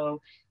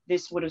 So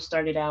this would have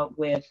started out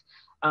with,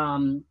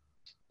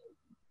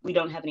 we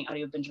don't have any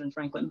audio of Benjamin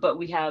Franklin, but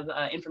we have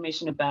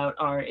information about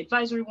our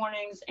advisory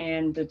warnings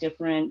and the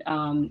different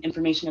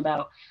information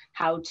about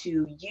how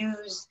to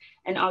use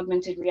an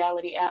augmented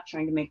reality app,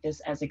 trying to make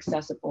this as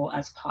accessible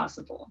as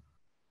possible.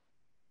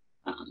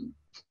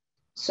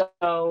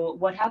 So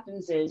what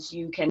happens is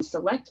you can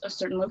select a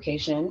certain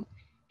location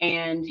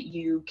and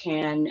you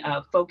can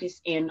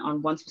focus in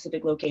on one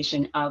specific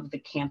location of the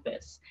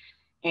campus.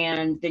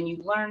 And then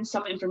you learn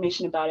some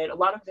information about it. A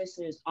lot of this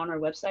is on our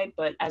website,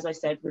 but as I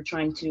said, we're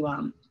trying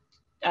to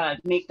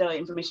make the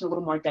information a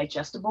little more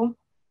digestible.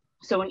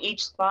 So in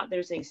each spot,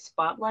 there's a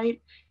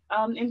spotlight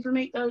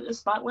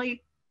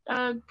spotlight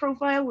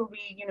profile where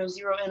we,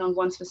 zero in on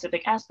one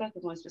specific aspect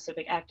of one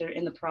specific actor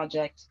in the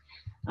project.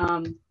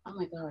 Oh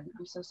my God,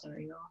 I'm so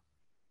sorry, y'all.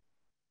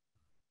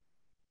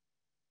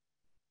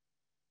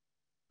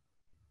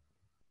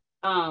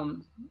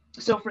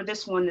 So for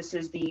this one, this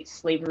is the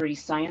slavery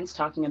science,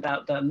 talking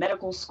about the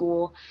medical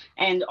school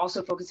and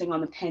also focusing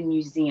on the Penn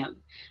Museum.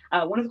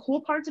 One of the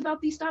cool parts about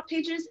these stop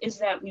pages is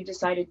that we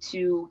decided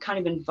to kind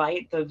of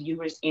invite the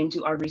viewers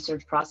into our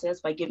research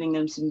process by giving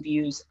them some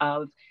views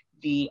of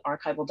the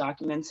archival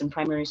documents and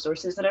primary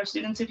sources that our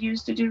students have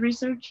used to do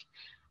research.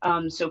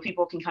 So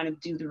people can kind of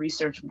do the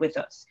research with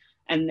us.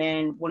 And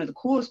then one of the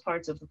coolest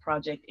parts of the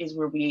project is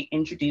where we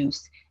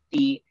introduce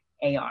the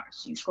AR.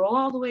 So you scroll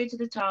all the way to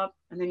the top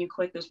and then you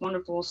click this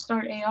wonderful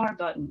Start AR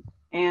button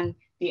and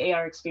the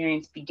AR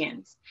experience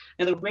begins.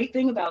 Now, the great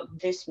thing about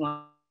this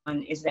one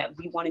is that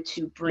we wanted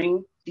to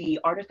bring the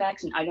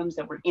artifacts and items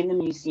that were in the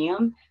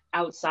museum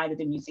outside of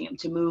the museum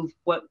to move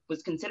what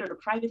was considered a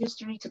private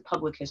history to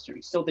public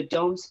history. So the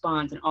dome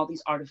spawns and all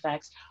these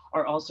artifacts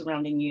are all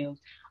surrounding you.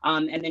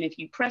 And then if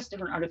you press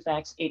different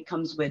artifacts, it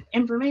comes with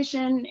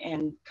information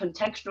and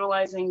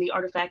contextualizing the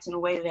artifacts in a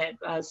way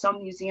that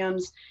some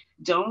museums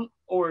don't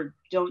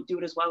do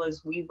it as well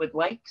as we would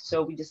like.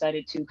 So we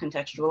decided to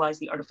contextualize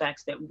the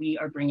artifacts that we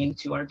are bringing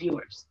to our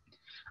viewers.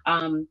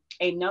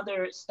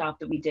 Another stop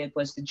that we did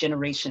was the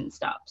generation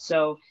stop.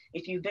 So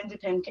if you've been to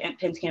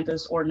Penn's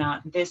campus or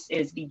not, this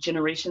is the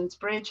Generations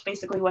Bridge.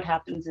 Basically what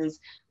happens is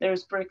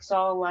there's bricks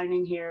all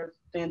lining here,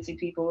 fancy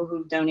people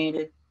who've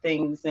donated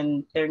things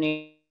and their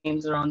names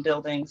names are on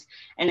buildings,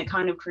 and it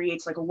kind of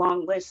creates like a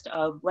long list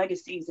of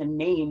legacies and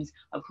names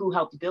of who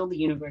helped build the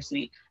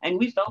university. And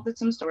we felt that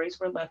some stories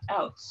were left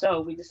out,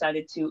 so we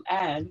decided to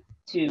add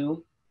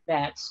to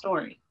that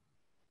story.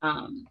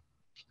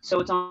 So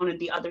it's on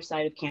the other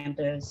side of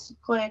campus.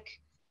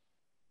 Click,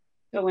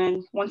 go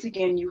in. Once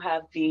again, you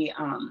have the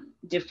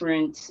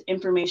different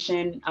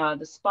information.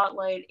 The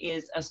spotlight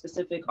is a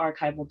specific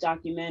archival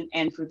document.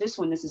 And for this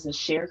one, this is a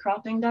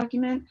sharecropping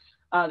document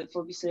that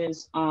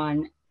focuses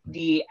on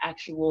the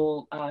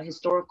actual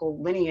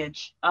historical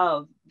lineage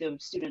of the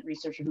student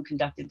researcher who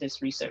conducted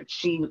this research.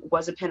 She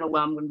was a Penn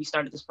alum when we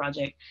started this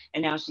project,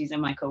 and now she's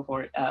in my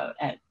cohort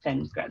at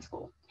Penn grad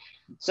school.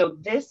 So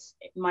this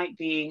might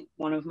be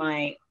one of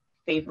my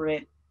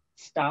favorite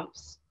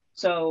stops.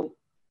 So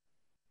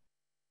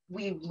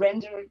we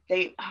rendered,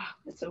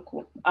 it's so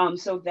cool.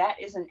 So that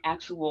is an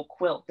actual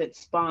quilt that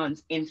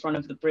spawns in front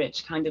of the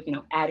bridge, kind of,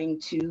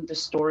 adding to the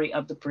story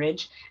of the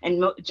bridge.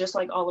 And just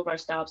like all of our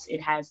stops,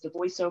 it has the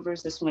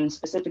voiceovers. This one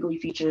specifically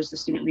features the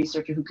student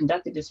researcher who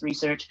conducted this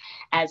research,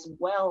 as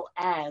well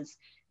as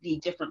the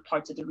different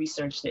parts of the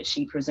research that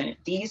she presented.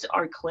 These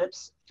are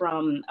clips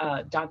from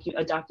a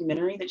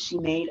documentary that she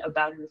made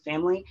about her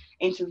family,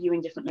 interviewing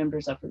different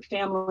members of her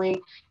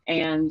family,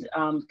 and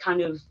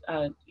kind of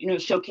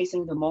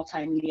showcasing the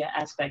multimedia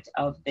aspect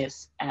of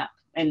this app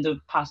and the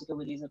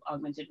possibilities of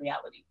augmented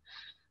reality.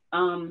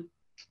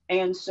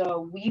 And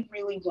so we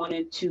really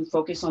wanted to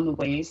focus on the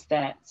ways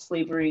that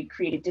slavery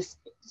created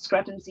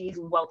discrepancies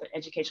in wealth and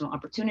educational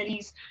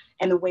opportunities,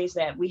 and the ways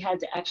that we had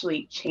to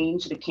actually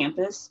change the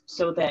campus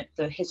so that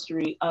the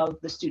history of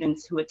the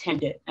students who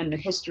attended and the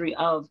history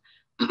of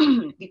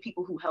the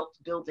people who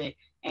helped build it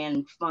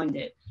and fund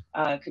it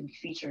could be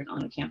featured on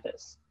the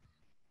campus.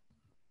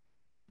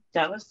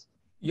 Dallas?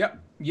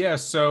 Yep. Yeah.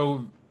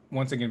 So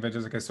once again,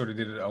 VanJessica sort of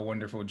did a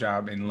wonderful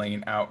job in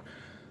laying out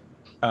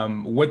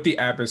what the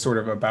app is sort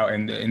of about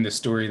in the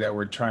story that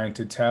we're trying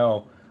to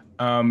tell,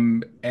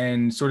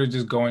 and sort of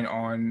just going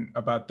on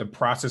about the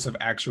process of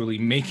actually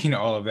making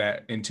all of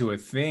that into a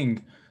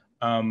thing.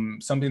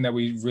 Something that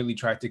we really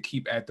tried to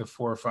keep at the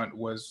forefront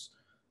was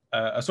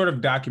a sort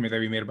of document that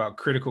we made about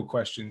critical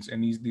questions,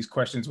 and these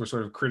questions were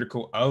sort of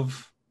critical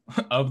of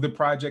the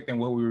project and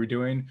what we were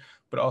doing,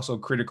 but also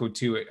critical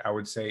to it, I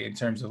would say, in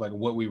terms of like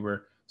what we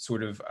were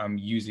sort of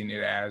using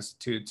it as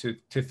to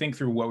think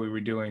through what we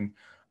were doing.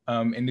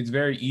 And it's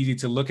very easy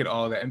to look at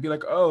all of that and be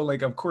like, oh,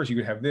 like, of course you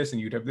could have this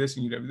and you'd have this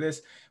and you'd have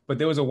this. But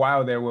there was a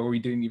while there where we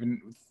didn't even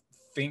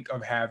think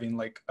of having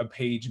like a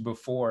page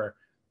before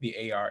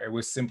the AR. It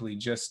was simply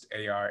just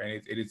AR.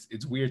 And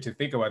it's weird to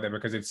think about that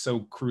because it's so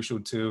crucial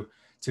to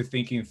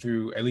thinking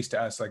through, at least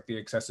to us, like the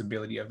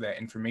accessibility of that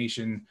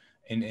information.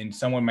 And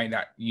someone might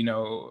not,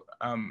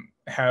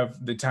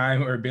 have the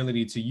time or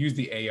ability to use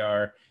the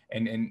AR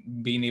and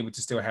being able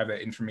to still have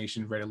that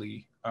information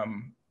readily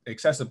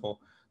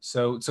accessible.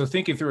 So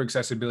thinking through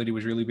accessibility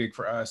was really big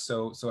for us.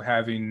 So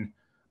having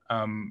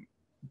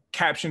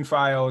caption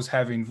files,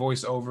 having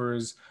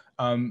voiceovers,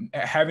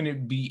 having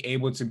it be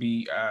able to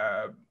be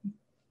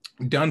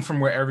done from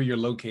wherever you're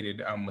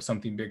located was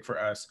something big for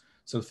us.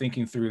 So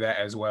thinking through that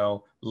as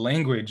well.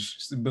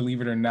 Language,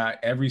 believe it or not,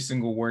 every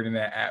single word in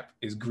that app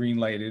is green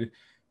lighted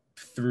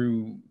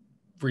through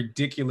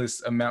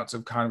ridiculous amounts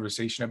of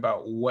conversation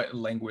about what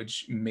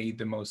language made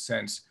the most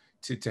sense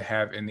to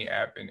have in the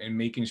app, and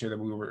making sure that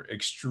we were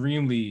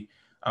extremely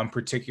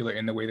particular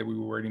in the way that we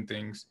were wording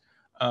things.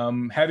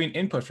 Having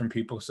input from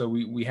people. So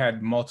we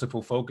had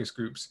multiple focus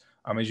groups,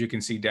 as you can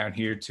see down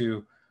here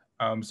too.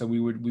 So we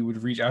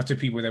would reach out to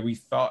people that we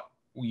thought,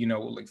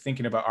 like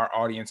thinking about our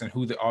audience and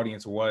who the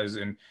audience was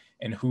and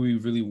who we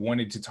really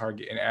wanted to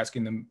target, and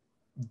asking them,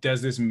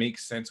 does this make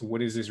sense?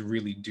 What does this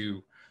really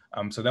do?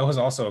 So that was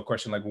also a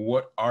question, like,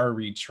 what are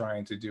we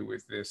trying to do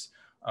with this?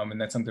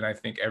 And that's something I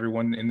think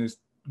everyone in this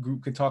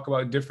group could talk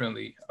about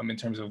differently in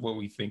terms of what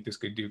we think this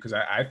could do. Because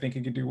I think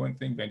it could do one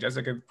thing.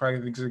 VanJessica probably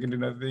thinks it can do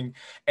another thing.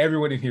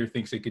 Everyone in here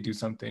thinks it could do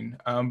something.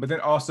 But then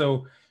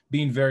also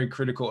being very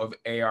critical of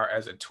AR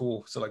as a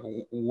tool. So like,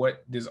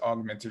 what does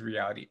augmented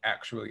reality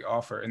actually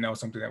offer? And that was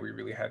something that we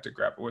really had to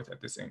grapple with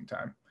at the same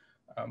time.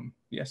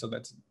 Yeah, so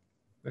that's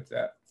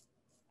that.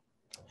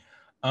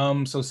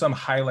 So some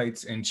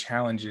highlights and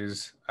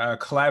challenges.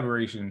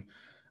 Collaboration.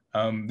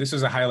 This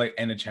was a highlight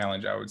and a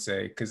challenge, I would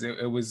say, because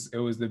it was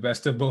the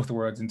best of both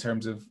worlds in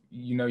terms of,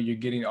 you're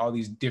getting all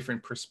these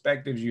different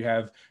perspectives. You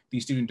have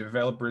these student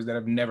developers that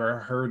have never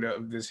heard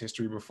of this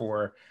history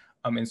before,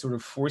 and sort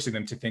of forcing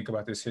them to think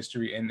about this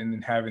history, and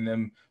then having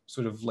them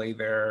sort of lay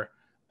their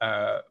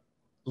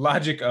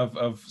logic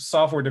of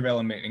software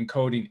development and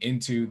coding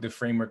into the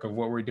framework of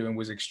what we're doing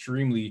was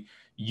extremely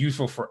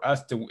useful for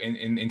us to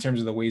in terms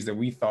of the ways that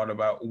we thought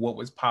about what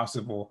was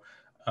possible.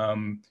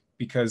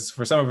 Because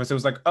for some of us, it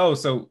was like, oh,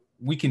 so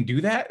we can do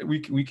that? We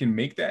can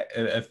make that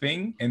a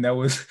thing? And that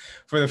was,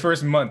 for the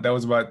first month, that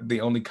was about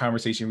the only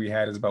conversation we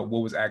had, is about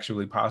what was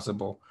actually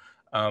possible.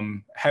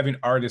 having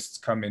artists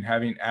come in,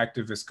 having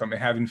activists come in,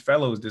 having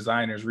fellows,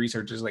 designers,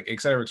 researchers, like et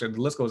cetera,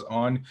 the list goes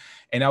on.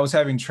 And I was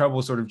having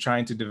trouble sort of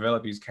trying to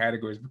develop these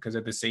categories because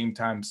at the same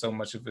time, so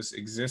much of us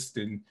exist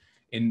in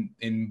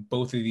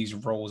both of these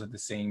roles at the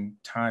same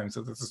time.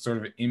 So this is sort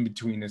of an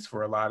in-betweenness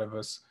for a lot of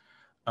us.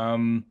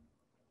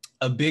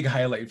 A big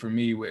highlight for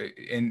me,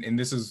 and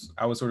this is,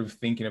 I was sort of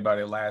thinking about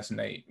it last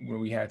night when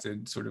we had to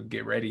sort of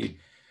get ready.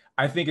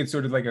 I think it's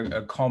sort of like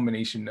a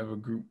culmination of a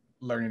group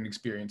learning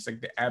experience.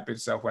 Like the app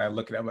itself, when I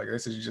look at it, I'm like,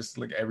 this is just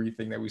like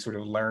everything that we sort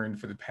of learned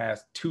for the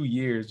past 2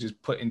 years, just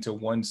put into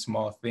one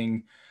small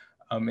thing.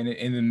 And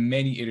in the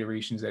many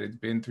iterations that it's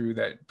been through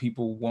that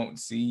people won't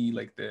see,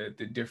 like the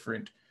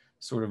different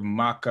sort of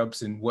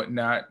mock-ups and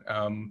whatnot.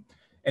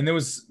 And there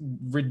was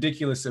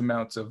ridiculous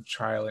amounts of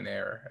trial and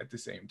error at the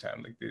same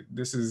time. Like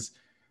this is,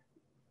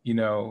 you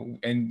know,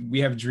 and we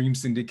have Dream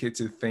Syndicate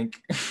to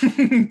thank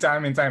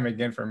time and time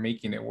again for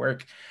making it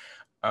work.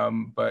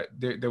 But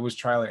there was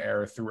trial and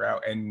error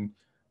throughout. And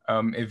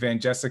if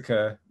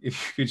VanJessica,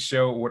 if you could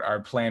show what our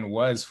plan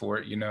was for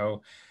it, you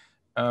know,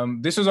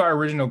 this was our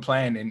original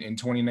plan in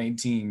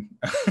 2019.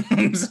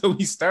 So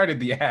we started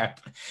the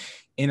app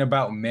in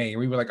about May.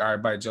 We were like, all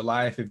right, by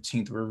July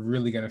 15th, we're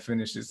really gonna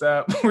finish this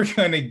up. We're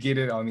gonna get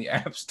it on the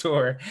App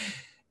Store.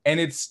 And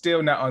it's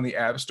still not on the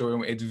App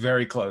Store. It's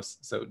very close.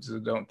 So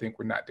don't think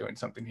we're not doing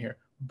something here.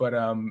 But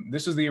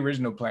this was the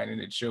original plan, and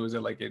it shows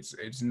that like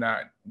it's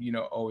not, you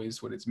know,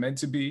 always what it's meant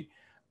to be.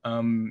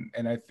 And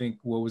I think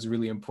what was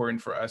really important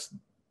for us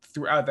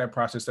throughout that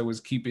process, that was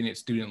keeping it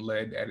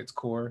student-led at its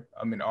core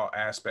in all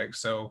aspects.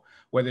 So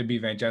whether it be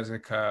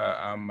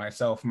VanJessica,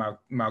 myself,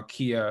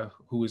 Malkia,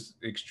 who was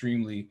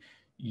extremely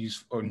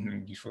useful,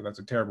 that's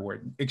a terrible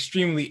word,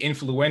 extremely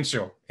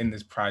influential in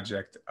this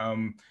project.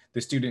 The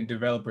student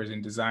developers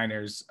and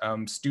designers,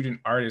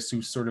 student artists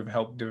who sort of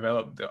helped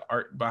develop the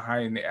art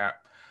behind the app.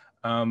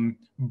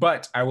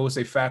 But I will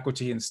say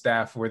faculty and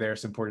staff were there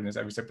supporting us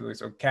every step of the way.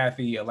 So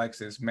Kathy,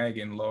 Alexis,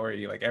 Meaghan,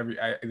 Lori, like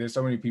there's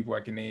so many people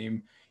I can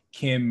name,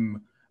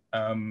 Kim,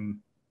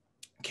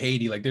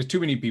 Katie, like there's too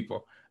many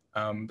people.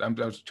 I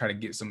was trying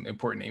to get some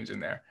important names in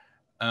there.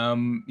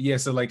 Yeah,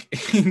 so like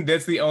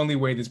that's the only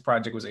way this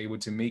project was able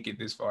to make it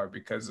this far,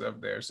 because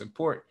of their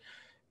support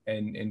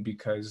and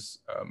because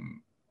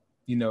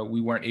you know,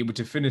 we weren't able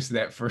to finish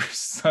that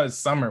first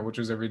summer, which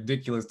was a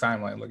ridiculous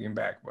timeline looking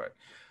back. But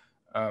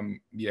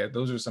yeah,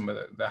 those are some of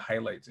the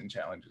highlights and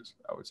challenges,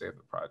 I would say, of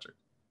the project.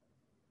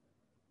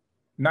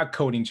 Not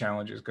coding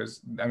challenges,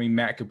 because I mean,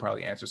 Matt could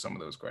probably answer some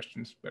of those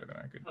questions better than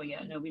I could. Oh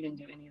yeah, no, we didn't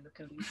do any of the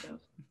coding stuff.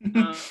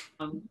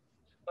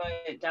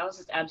 But Dallas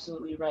is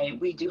absolutely right.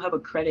 We do have a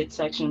credit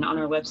section on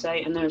our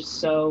website, and there's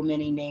so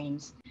many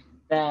names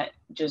that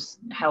just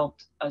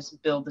helped us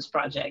build this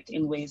project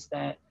in ways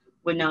that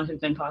would not have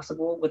been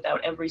possible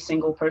without every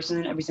single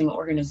person, every single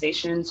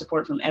organization,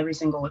 support from every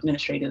single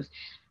administrative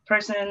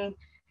person,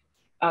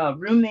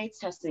 roommates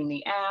testing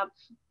the app,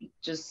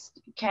 just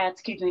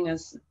cats keeping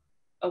us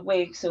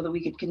awake so that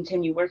we could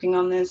continue working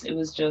on this. It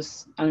was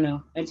just, I don't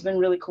know, it's been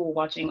really cool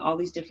watching all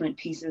these different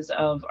pieces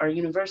of our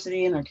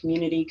university and our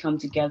community come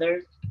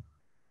together.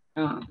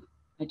 I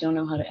don't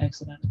know how to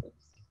exit out of this.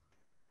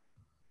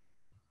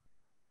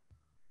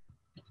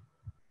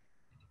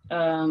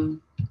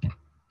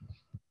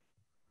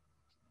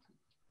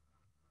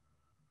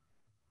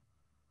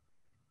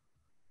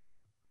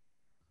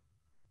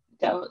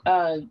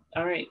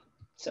 All right,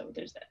 so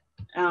there's that.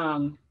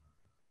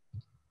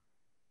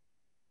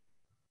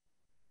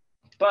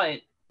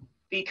 But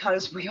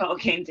because we all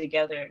came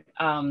together,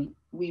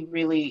 we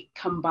really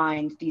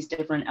combined these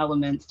different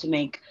elements to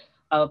make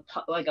a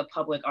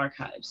public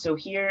archive. So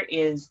here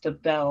is the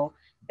bell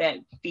that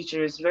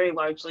features very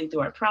largely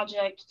through our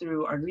project,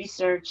 through our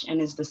research, and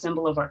is the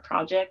symbol of our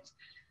project.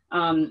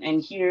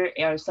 And here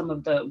are some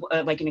of the,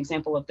 like an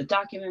example of the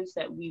documents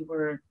that we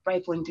were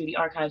rifling through the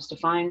archives to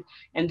find.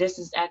 And this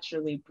is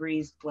actually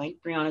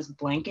Brianna's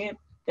blanket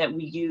that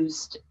we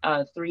used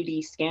a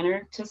 3D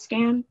scanner to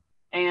scan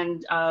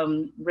and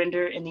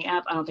render in the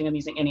app. I don't think I'm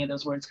using any of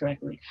those words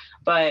correctly,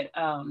 but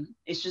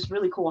it's just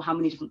really cool how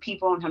many different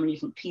people and how many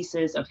different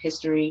pieces of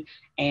history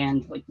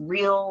and like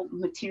real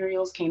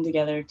materials came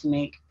together to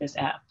make this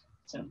app.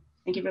 So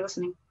thank you for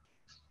listening.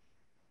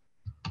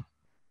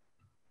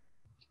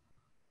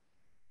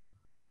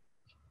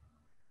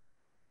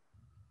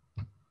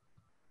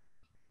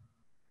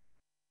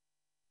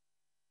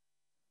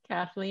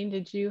 Kathleen,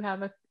 did you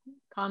have a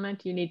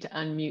comment? You need to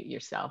unmute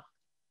yourself.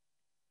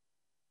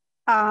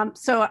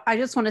 So I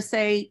just want to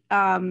say,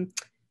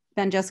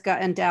 VanJessica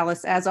and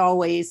Dallas, as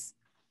always,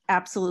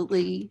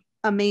 absolutely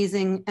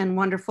amazing and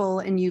wonderful.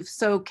 And you've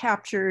so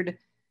captured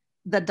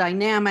the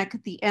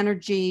dynamic, the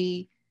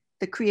energy,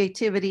 the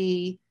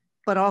creativity,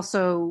 but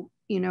also,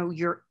 you know,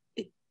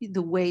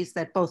 the ways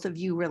that both of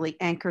you really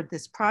anchored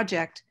this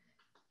project.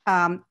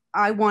 I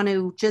want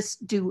to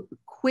just do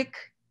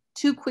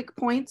two quick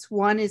points.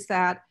 One is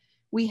that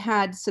we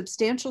had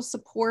substantial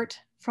support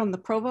from the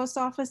provost's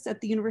office at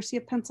the University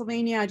of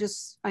Pennsylvania.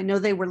 I know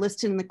they were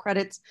listed in the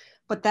credits,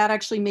 but that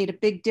actually made a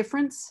big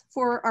difference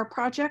for our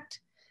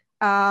project.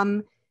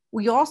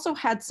 We also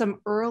had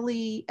some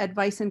early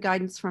advice and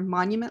guidance from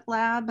Monument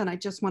Lab, and I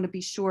just want to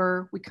be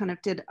sure we kind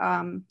of did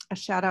a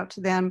shout out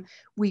to them.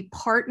 We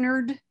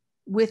partnered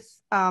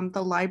with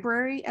the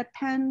library at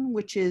Penn,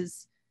 which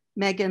is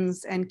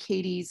Meaghan's and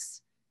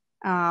Katie's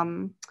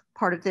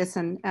part of this,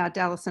 and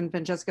Dallas and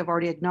VanJessica have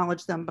already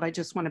acknowledged them, but I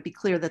just want to be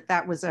clear that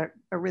that was a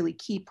really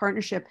key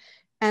partnership.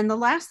 And the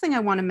last thing I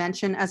want to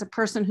mention, as a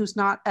person who's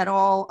not at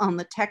all on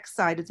the tech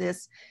side of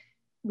this,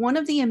 one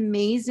of the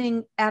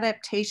amazing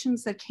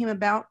adaptations that came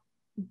about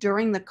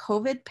during the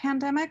COVID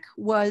pandemic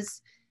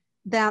was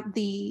that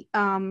the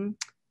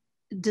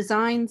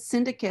Dream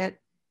Syndicate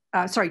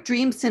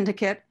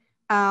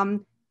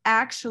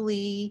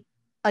actually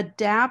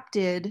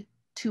adapted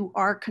to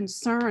our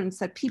concerns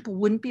that people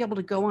wouldn't be able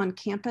to go on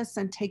campus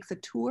and take the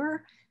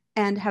tour,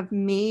 and have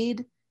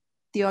made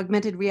the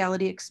augmented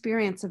reality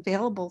experience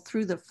available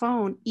through the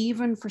phone,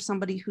 even for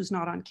somebody who's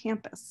not on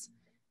campus.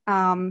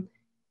 And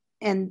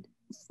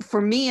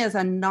for me as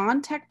a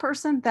non-tech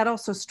person, that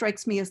also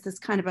strikes me as this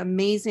kind of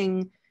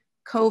amazing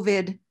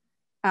COVID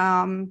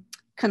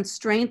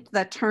constraint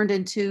that turned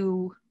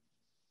into,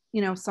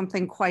 you know,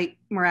 something quite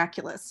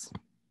miraculous.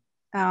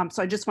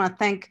 So I just want to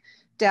thank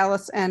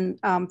Dallas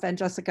and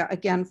VanJessica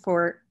again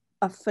for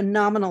a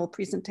phenomenal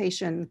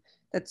presentation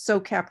that so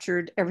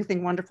captured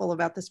everything wonderful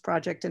about this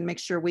project, and make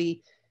sure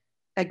we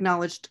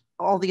acknowledged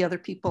all the other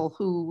people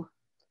who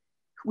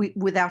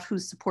without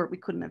whose support we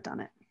couldn't have done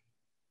it.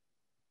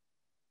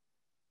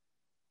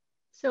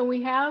 So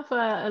we have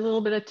a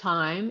little bit of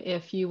time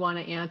if you want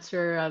to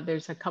answer.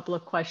 There's a couple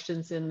of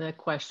questions in the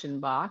question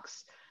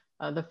box.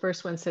 The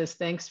first one says,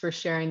 thanks for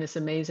sharing this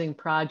amazing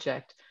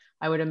project.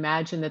 I would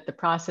imagine that the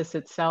process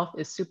itself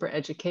is super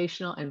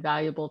educational and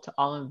valuable to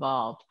all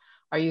involved.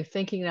 Are you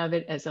thinking of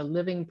it as a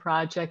living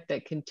project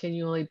that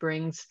continually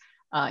brings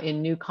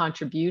in new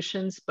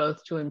contributions,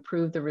 both to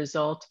improve the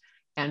result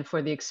and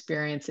for the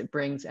experience it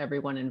brings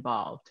everyone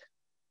involved?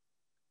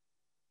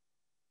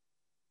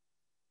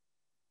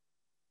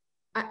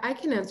 I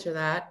can answer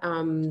that.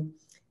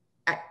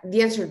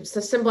 The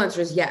simple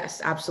answer is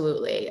yes,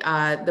 absolutely.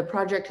 The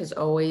project has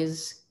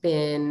always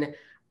been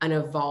an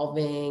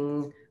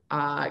evolving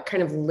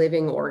kind of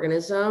living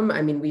organism.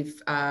 I mean,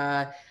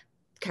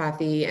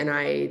 Kathy and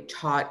I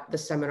taught the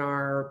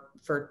seminar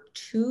for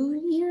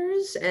 2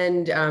 years,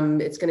 and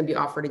it's going to be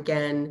offered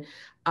again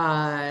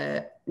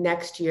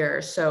next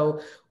year. So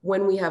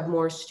when we have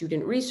more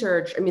student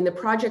research, I mean, the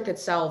project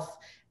itself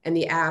and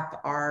the app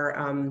are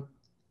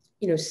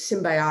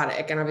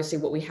symbiotic. And obviously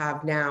what we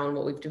have now and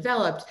what we've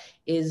developed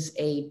is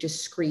a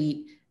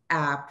discrete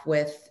app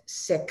with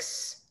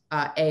 6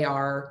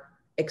 AR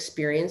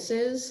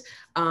experiences.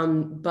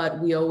 But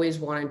we always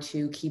wanted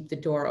to keep the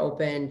door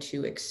open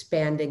to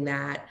expanding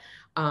that,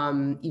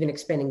 even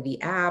expanding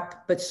the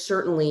app, but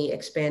certainly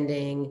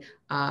expanding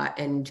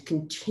and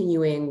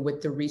continuing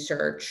with the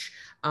research.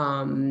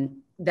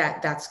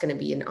 That's going to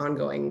be an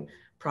ongoing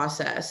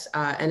process.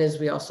 And as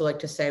we also like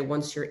to say,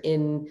 once you're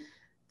in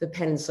the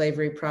Penn and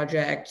Slavery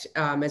Project,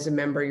 as a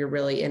member, you're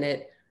really in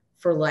it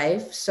for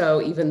life.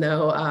 So even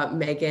though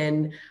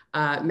Meaghan,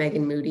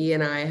 Moody,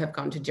 and I have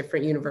gone to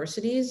different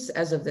universities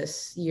as of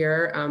this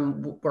year,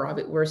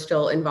 we're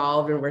still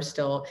involved and we're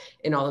still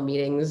in all the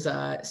meetings.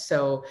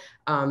 So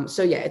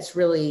yeah,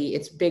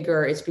 it's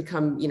bigger. It's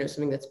become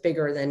something that's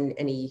bigger than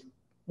any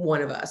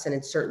one of us, and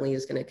it certainly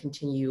is going to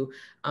continue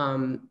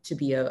to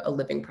be a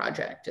living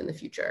project in the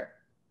future.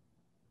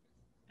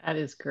 That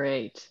is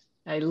great.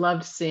 I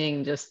loved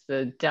seeing just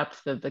the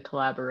depth of the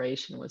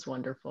collaboration. Was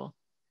wonderful.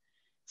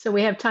 So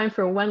we have time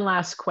for one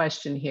last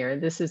question here.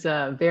 This is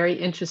a very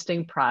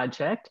interesting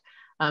project.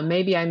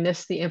 Maybe I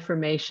missed the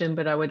information,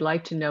 but I would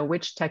like to know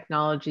which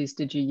technologies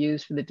did you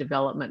use for the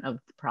development of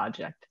the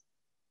project?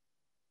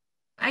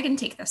 I can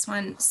take this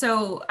one.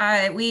 So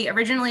we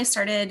originally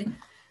started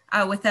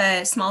with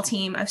a small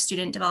team of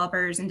student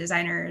developers and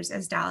designers,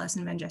 as Dallas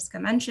and VanJessica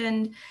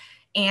mentioned.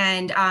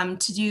 And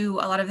to do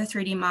a lot of the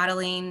 3D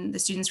modeling, the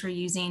students were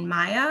using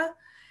Maya.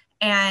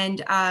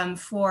 And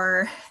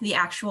for the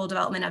actual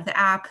development of the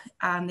app,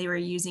 they were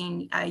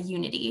using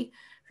Unity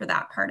for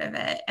that part of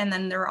it. And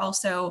then there were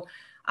also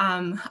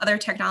other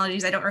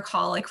technologies. I don't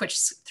recall like which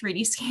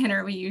 3D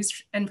scanner we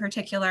used in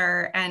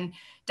particular. And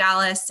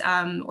Dallas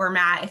or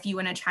Matt, if you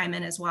want to chime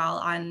in as well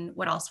on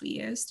what else we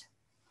used.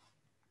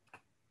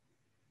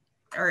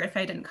 Or if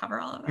I didn't cover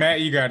all of it.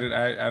 Matt, you got it.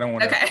 I don't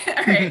want to. Okay,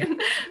 all right.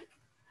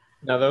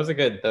 No, that was a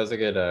good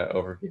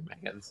overview,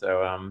 Meaghan.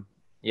 So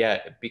yeah,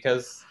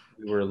 because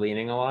we were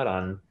leaning a lot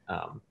on,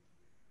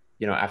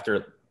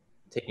 after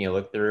taking a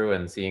look through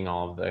and seeing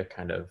all of the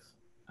kind of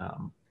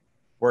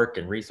work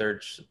and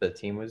research the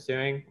team was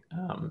doing,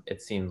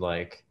 it seemed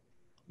like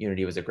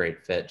Unity was a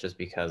great fit just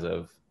because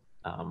of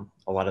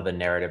a lot of the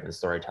narrative and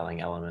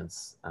storytelling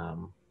elements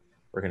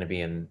were going to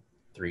be in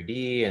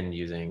 3D and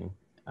using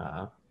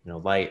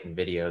light and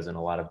videos and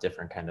a lot of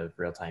different kind of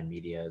real-time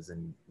medias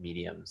and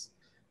mediums.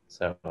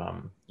 So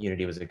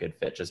Unity was a good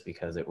fit just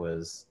because it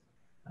was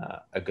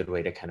a good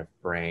way to kind of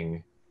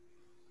bring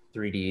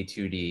 3D,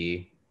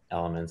 2D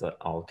elements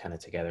all kind of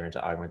together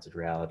into augmented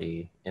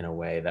reality in a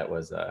way that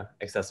was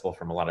accessible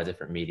from a lot of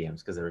different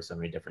mediums, because there were so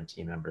many different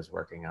team members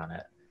working on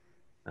it.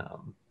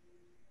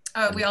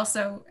 We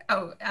also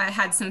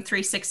had some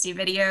 360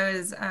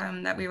 videos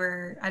that we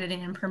were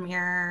editing in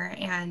Premiere,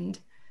 and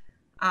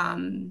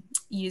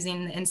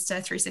using the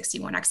Insta360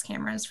 1X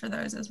cameras for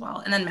those as well.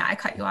 And then Matt, I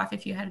cut you off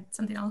if you had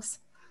something else.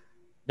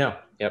 No,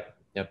 yep.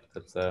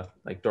 That's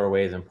like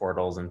doorways and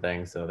portals and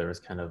things. So there was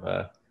kind of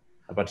a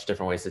bunch of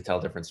different ways to tell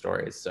different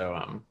stories.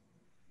 So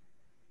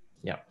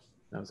yeah,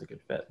 that was a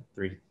good fit.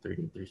 3D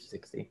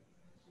 360.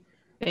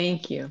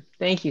 Thank you.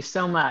 Thank you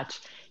so much.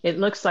 It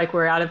looks like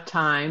we're out of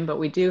time, but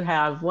we do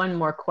have one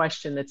more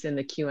question that's in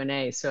the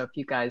Q&A. So if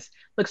you guys,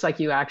 looks like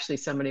you actually,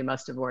 somebody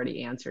must have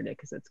already answered it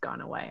because it's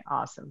gone away.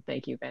 Awesome.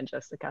 Thank you,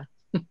 VanJessica.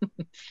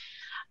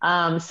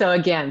 So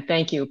again,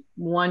 thank you.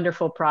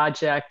 Wonderful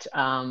project.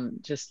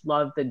 Just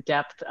love the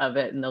depth of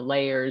it and the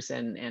layers,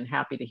 and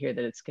happy to hear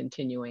that it's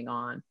continuing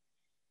on.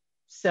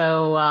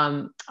 So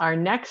our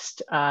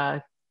next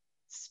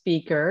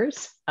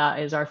speakers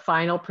is our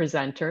final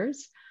presenters.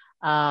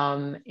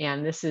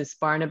 And this is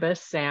Barbabas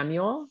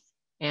Samuel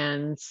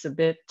and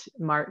Sebit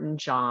Martin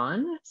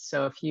John.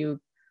 So if you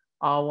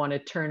all want to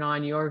turn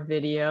on your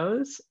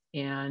videos,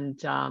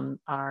 and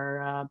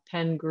our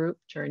Penn group,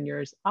 turn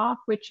yours off,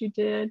 which you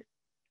did.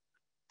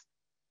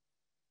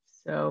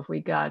 So if we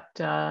got,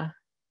 oh,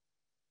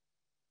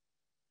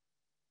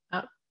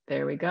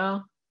 there we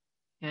go.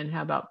 And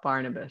how about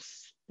Barbabas?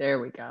 There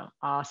we go,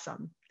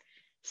 awesome.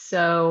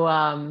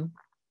 So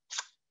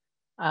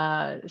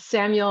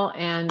Samuel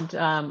and,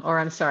 or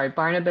I'm sorry,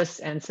 Barbabas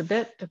and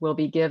Sebit will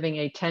be giving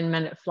a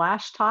 10-minute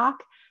flash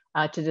talk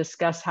to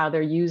discuss how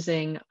they're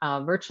using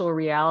virtual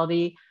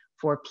reality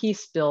for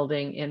peace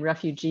building in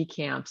refugee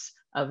camps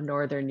of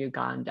northern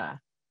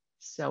Uganda.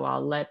 So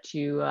I'll let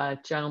you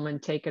gentlemen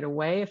take it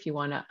away if you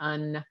want to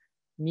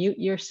unmute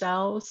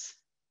yourselves.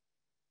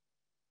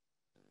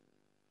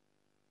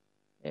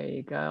 There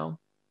you go.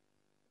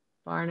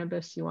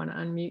 Barbabas, you want to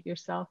unmute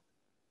yourself?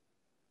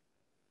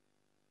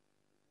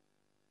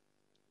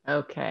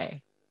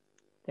 Okay,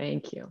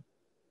 thank you.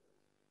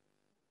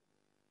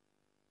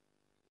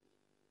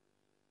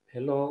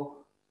 Hello.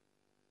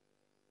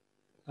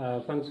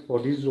 Thanks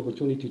for this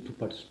opportunity to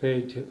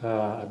participate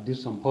at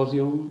this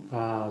symposium.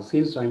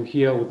 Since I'm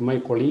here with my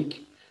colleague,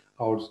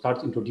 I will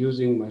start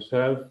introducing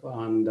myself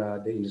and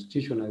the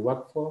institution I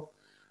work for,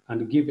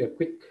 and give a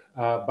quick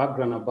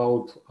background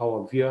about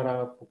our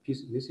VRR for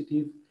Peace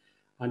initiative,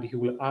 and he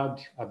will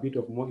add a bit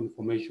of more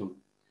information.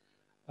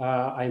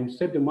 I'm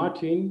Sebit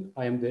Martin.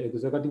 I am the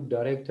Executive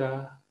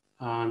Director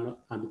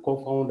and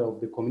co-founder of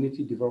the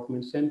Community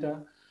Development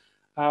Center.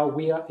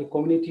 We are a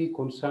community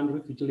concerned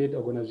refugee-led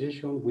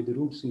organization with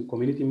roots in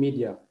community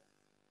media.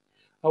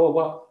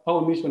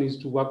 Our mission is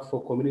to work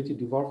for community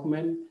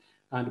development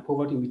and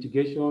poverty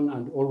mitigation,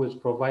 and always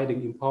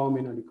providing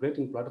empowerment and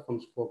creating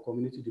platforms for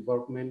community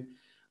development.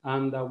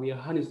 And we are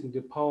harnessing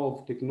the power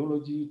of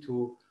technology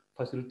to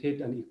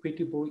facilitate an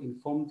equitable,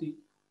 informed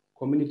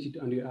community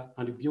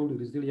and build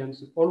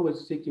resilience,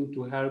 always seeking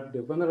to help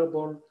the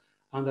vulnerable,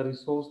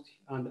 under-resourced,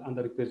 and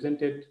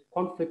underrepresented,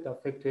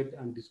 conflict-affected,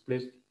 and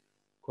displaced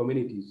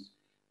communities.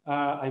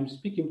 I'm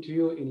speaking to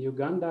you in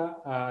Uganda.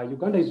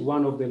 Uganda is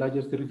one of the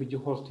largest refugee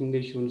hosting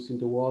nations in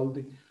the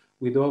world,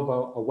 with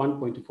over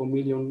 1.4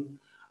 million.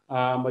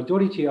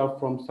 Majority are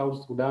from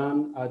South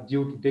Sudan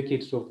due to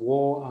decades of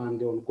war and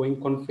the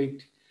ongoing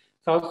conflict.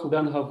 South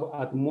Sudan have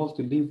at most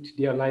lived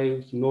their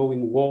lives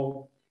knowing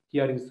war,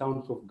 hearing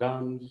sounds of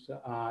guns,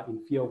 in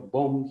fear of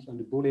bombs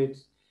and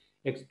bullets,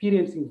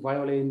 experiencing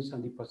violence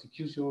and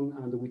persecution,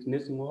 and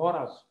witnessing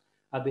horrors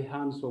at the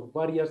hands of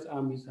various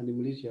armies and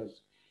militias,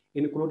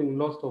 including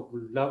loss of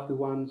loved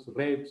ones,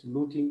 rapes,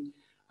 looting,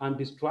 and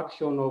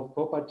destruction of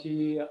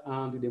property.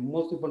 And the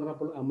most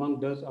vulnerable among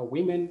those are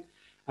women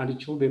and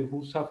children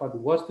who suffered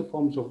worst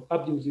forms of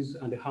abuses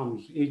and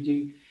harms,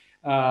 e.g.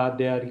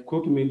 their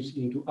recruitments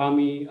into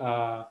army,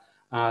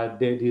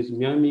 there is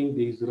maiming,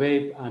 there is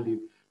rape, and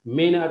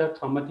many other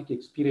traumatic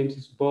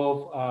experiences,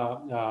 both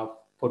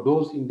for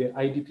those in the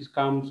IDP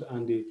camps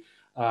and the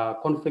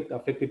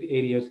conflict-affected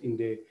areas in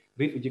the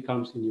refugee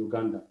camps in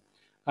Uganda.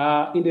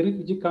 In the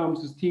refugee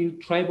camps, still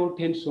tribal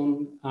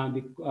tension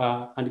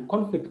and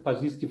conflict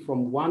persist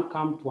from one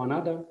camp to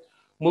another.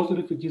 Most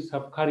refugees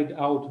have carried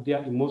out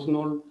their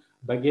emotional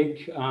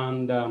baggage,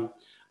 and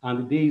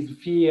there is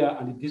fear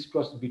and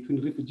distrust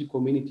between refugee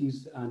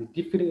communities and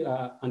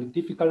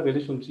difficult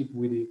relationship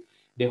with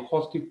the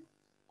host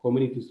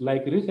communities.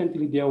 Like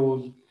recently, there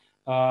was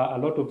a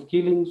lot of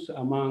killings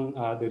among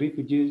the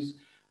refugees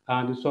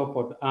and so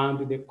forth.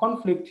 And the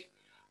conflict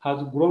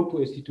has grown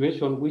to a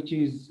situation which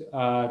is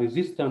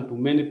resistant to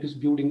many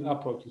peace-building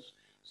approaches.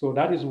 So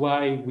that is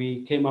why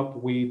we came up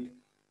with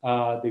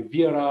the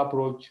VRR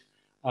approach,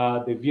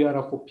 the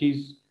VRR for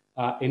Peace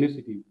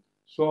initiative.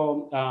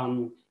 So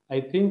I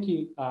think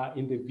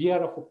in the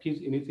VRR for Peace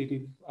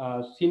initiative,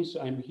 since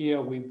I'm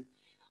here with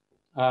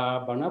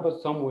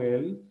Barbabas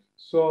Samuel,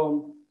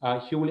 so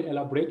he will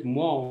elaborate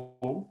more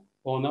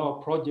on our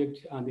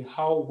project and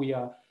how we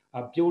are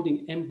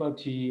building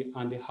empathy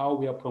and how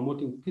we are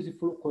promoting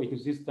peaceful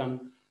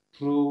coexistence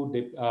through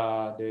the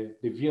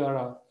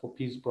VR for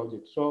Peace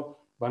project. So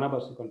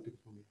Barnabas, you can pick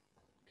from here.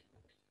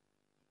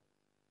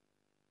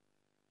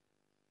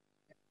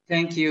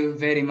 Thank you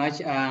very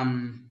much.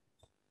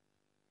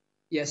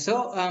 Yeah,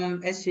 so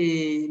as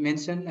he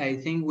mentioned, I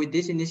think with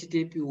this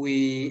initiative,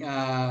 we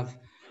are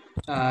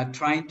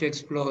trying to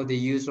explore the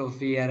use of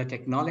VR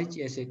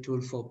technology as a tool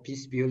for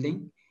peace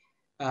building.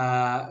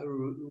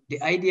 The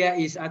idea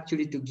is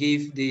actually to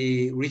give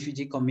the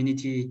refugee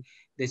community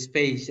the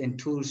space and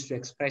tools to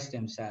express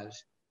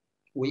themselves.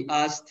 We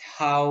asked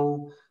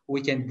how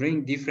we can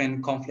bring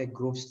different conflict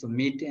groups to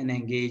meet and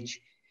engage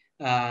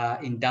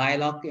in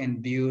dialogue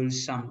and build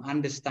some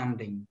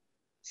understanding,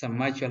 some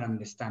mutual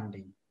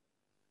understanding.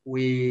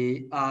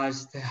 We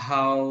asked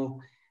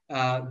how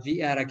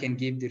VR can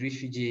give the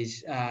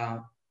refugees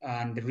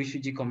and the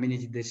refugee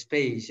community the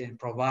space and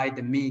provide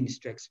the means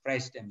to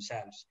express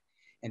themselves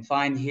and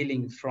find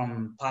healing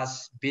from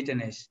past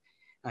bitterness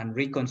and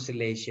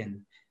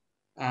reconciliation.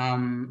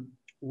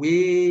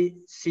 We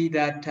see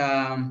that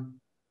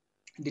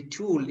the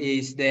tool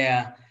is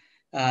there.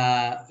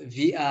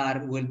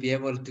 VR will be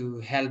able to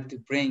help to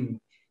bring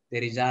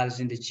the results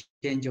in the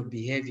change of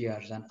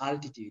behaviors and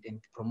altitude and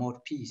to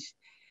promote peace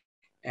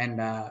and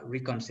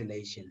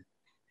reconciliation.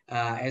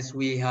 As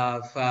we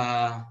have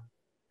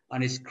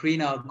on a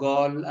screen, our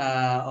goal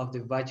of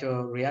the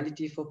virtual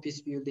reality for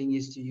peace building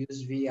is to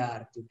use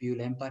VR to build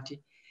empathy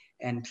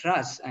and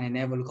trust and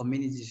enable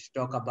communities to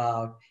talk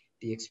about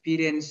the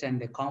experience and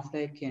the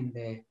conflict, and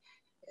they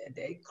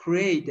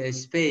create a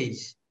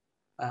space,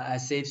 a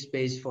safe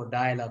space for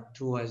dialogue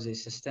towards a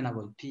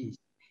sustainable peace.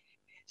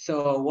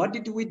 So what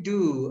did we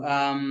do?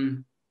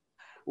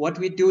 What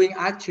we're doing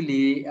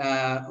actually,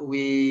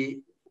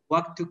 we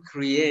work to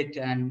create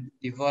and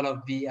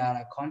develop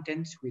VR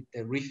contents with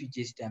the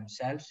refugees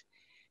themselves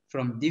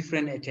from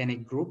different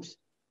ethnic groups.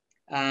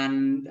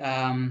 And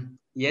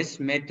yes,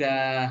 made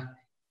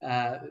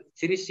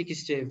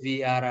 360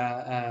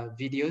 VR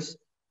videos,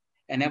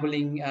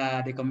 enabling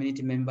the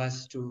community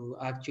members to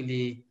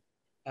actually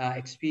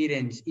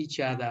experience each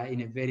other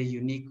in a very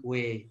unique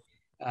way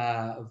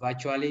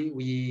virtually.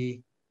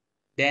 We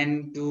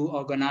then do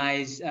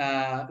organize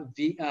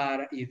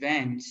VR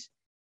events.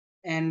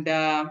 And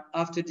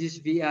after these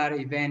VR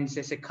events,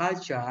 as a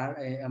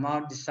culture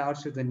among the South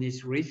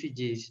Sudanese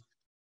refugees,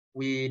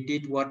 we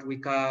did what we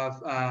call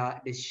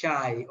the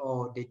chai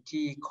or the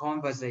tea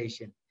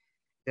conversation.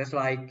 There's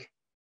like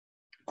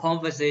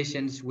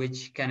conversations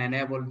which can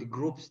enable the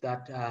groups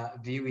that are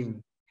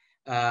viewing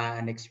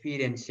and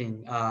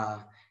experiencing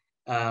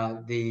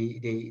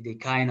the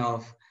kind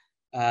of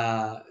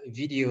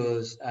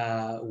videos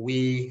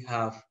we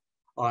have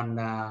on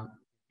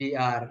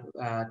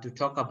VR to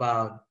talk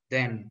about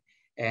them.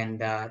 And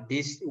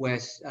this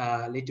was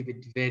a little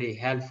bit very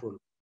helpful.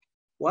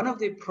 One of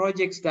the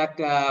projects that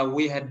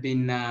we had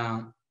been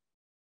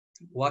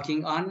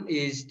working on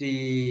is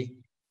the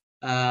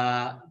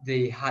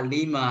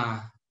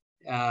Halima,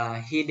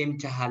 Hilim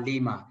to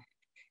Halima.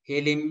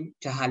 Hilim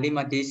to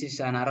Halima, this is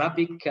an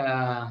Arabic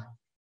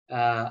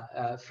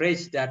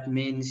phrase that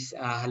means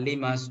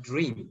Halima's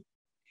dream.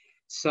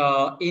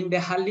 So in the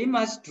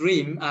Halima's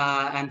dream,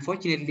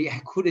 unfortunately,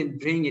 I couldn't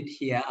bring it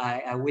here.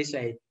 I wish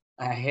I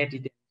had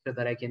it so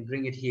that I can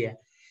bring it here.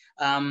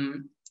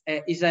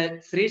 It's a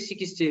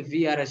 360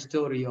 VR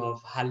story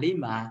of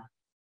Halima.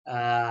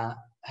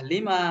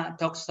 Halima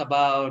talks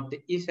about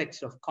the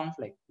effects of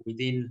conflict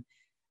within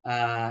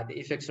the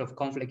effects of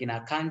conflict in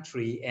our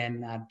country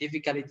and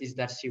difficulties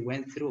that she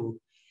went through.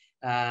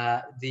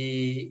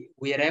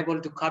 We are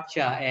able to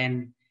capture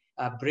and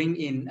bring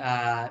in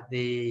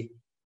the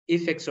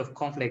effects of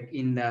conflict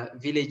in the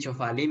village of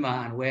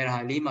Halima and where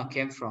Halima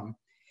came from.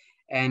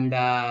 And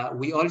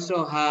we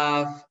also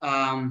have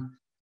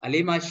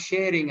Halima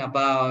sharing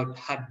about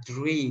her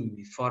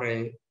dream for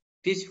a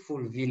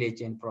peaceful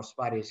village and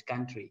prosperous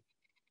country.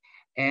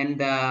 And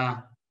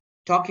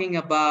talking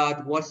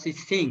about what she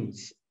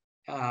thinks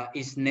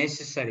is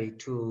necessary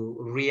to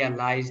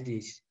realize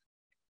this.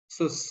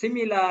 So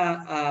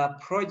similar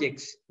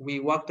projects, we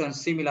worked on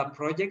similar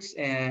projects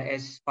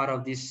as part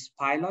of this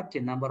pilot,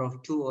 a number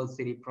of 2 or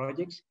 3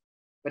 projects,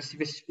 but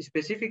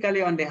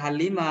specifically on the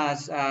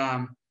Halima's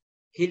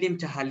Hilim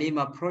to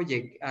Halima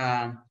project,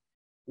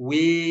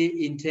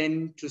 we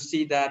intend to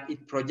see that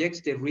it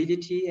projects the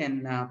reality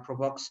and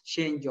provokes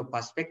change of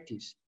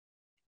perspectives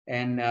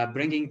and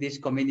bringing these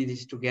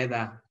communities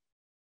together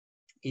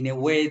in a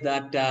way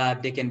that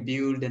they can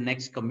build the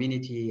next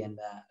community and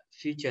the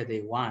future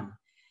they want.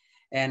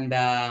 And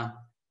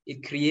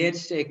it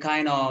creates a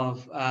kind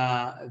of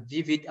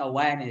vivid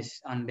awareness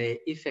on the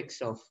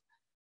effects of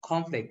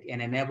conflict and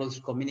enables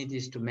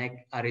communities to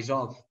make a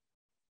resolve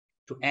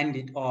to end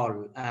it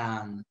all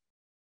and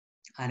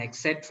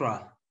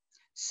etc.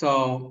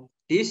 So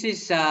this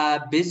is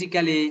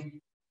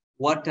basically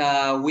what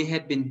we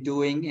had been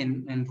doing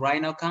in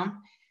Rhino Camp.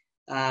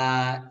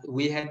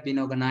 We had been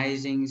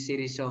organizing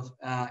series of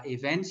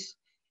events,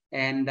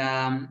 and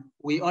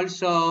we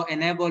also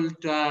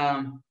enabled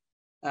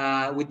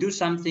we do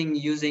something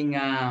using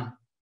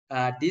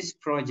this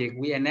project.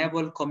 We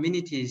enable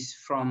communities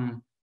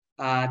from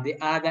the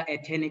other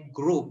ethnic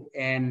group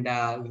and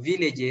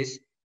villages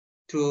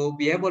to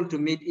be able to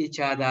meet each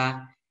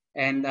other.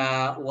 And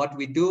what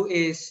we do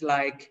is,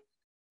 like,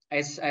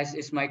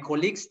 as my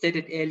colleague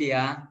stated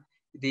earlier,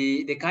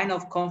 the kind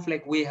of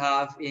conflict we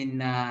have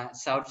in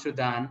South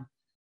Sudan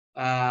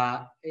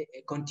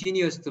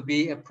continues to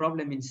be a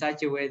problem in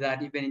such a way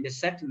that even in the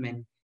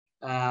settlement,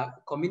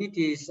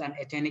 communities and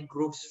ethnic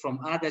groups from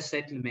other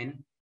settlements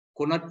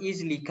could not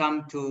easily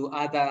come to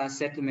other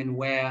settlements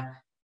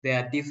where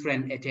there are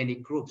different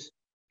ethnic groups.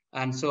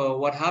 And so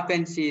what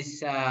happens is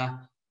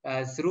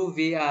through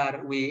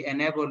VR, we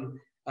enable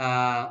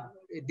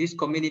these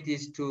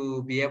communities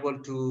to be able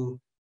to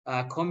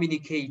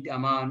communicate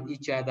among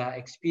each other,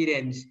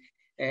 experience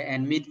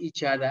and meet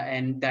each other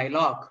and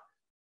dialogue.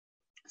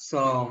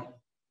 So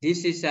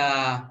this is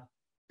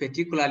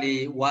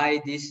particularly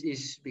why this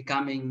is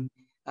becoming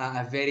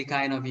a very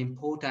kind of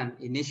important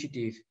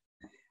initiative.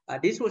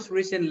 This was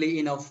recently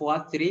in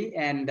Afua 3,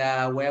 and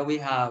where we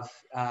have,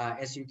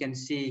 as you can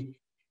see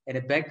in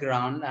the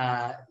background,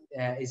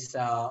 is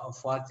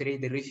Afua 3,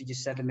 the refugee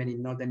settlement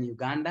in northern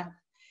Uganda.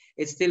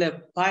 It's still a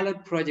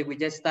pilot project. We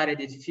just started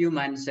it a few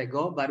months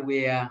ago, but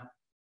we are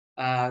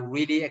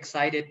really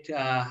excited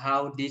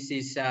how this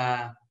is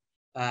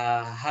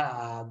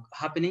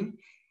happening.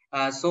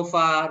 So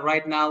far,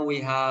 right now,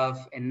 we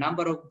have a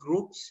number of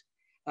groups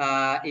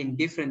in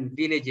different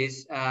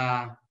villages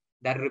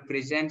that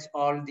represents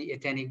all the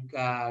ethnic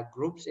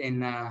groups in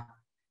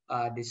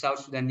the South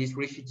Sudanese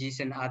refugees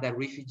and other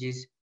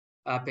refugees,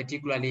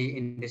 particularly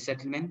in the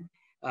settlement,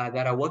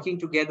 that are working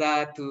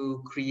together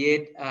to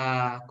create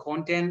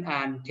content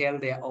and tell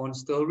their own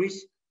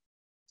stories.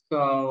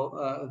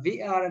 So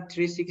VR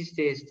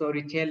 360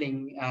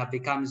 storytelling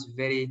becomes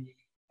very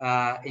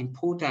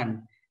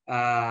important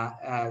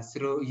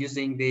through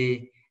using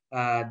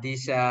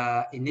this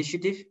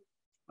initiative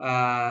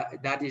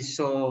that is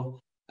so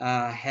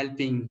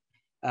helping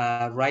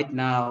right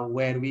now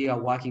where we are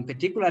working.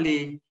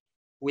 Particularly,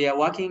 we are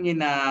working in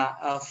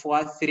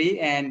Afua 3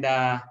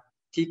 and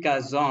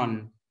Tika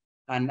zone.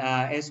 And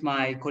as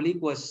my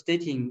colleague was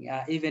stating,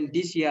 even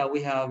this year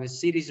we have a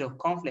series of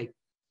conflict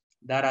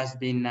that has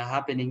been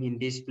happening in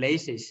these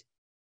places.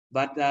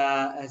 But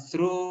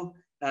through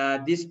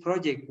this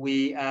project,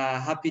 we are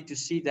happy to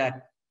see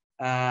that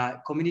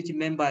community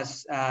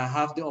members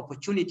have the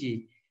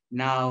opportunity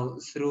now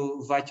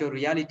through virtual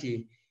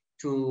reality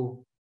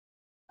to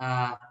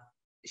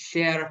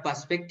share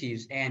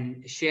perspectives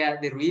and share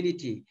the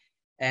reality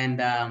and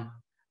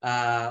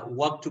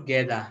work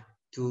together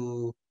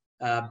to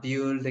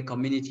build the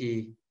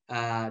community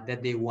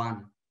that they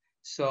want.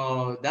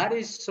 So that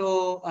is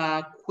so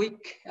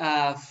quick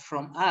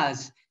from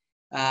us.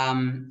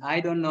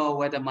 I don't know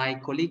whether my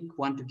colleague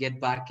want to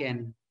get back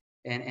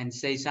and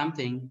say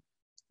something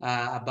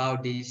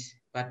about this,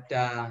 but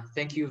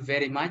thank you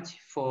very much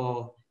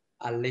for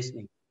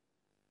listening.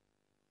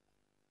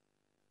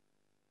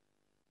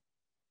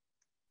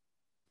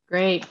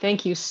 Great,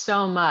 thank you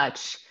so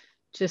much.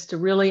 Just a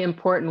really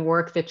important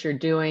work that you're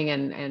doing,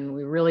 and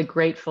we're really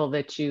grateful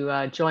that you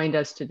joined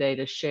us today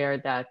to share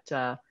that,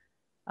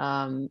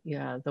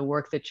 yeah, the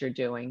work that you're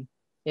doing.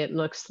 It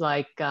looks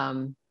like,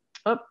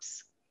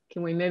 oops,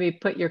 can we maybe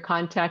put your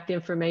contact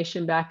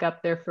information back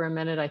up there for a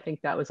minute? I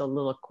think that was a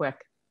little quick.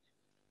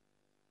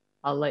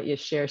 I'll let you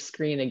share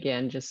screen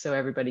again, just so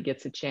everybody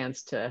gets a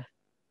chance to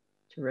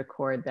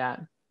record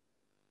that.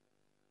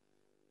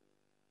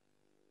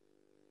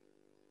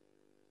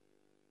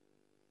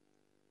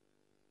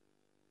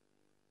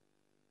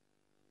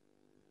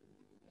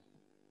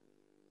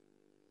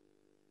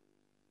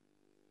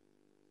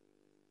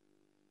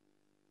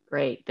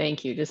 Great,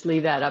 thank you. Just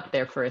leave that up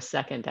there for a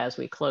second as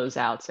we close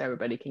out so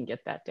everybody can get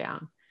that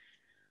down.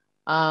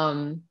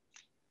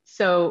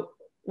 So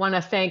want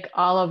to thank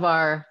all of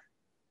our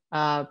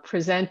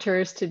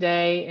presenters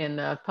today in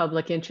the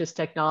public interest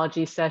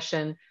technology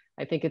session.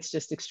 I think it's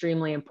just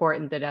extremely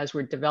important that as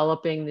we're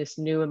developing this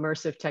new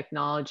immersive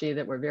technology,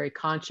 that we're very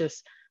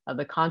conscious of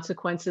the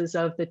consequences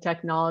of the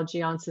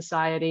technology on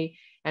society,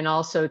 and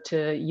also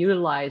to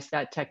utilize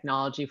that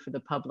technology for the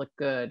public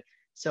good.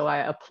 So I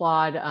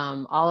applaud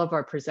all of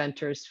our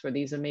presenters for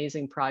these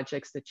amazing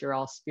projects that you're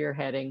all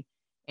spearheading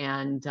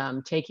and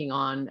taking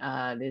on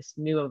this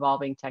new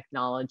evolving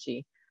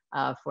technology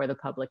for the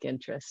public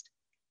interest.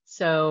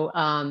 So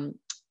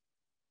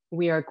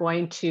we are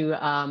going to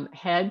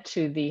head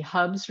to the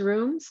Hubs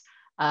rooms.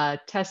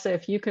 Tessa,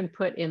 if you can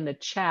put in the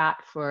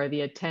chat for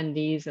the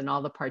attendees and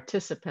all the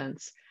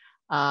participants,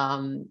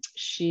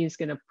 she's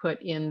going to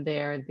put in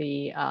there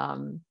the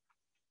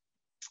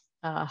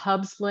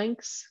Hubs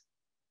links.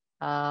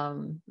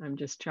 I'm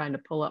just trying to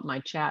pull up my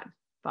chat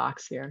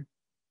box here.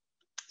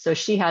 So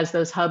she has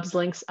those Hubs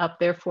links up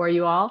there for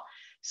you all.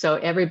 So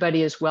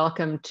everybody is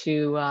welcome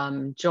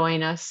to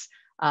join us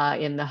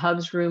in the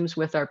Hubs rooms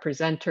with our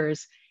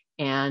presenters,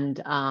 and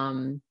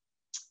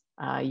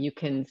you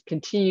can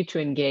continue to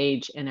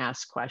engage and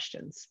ask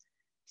questions.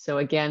 So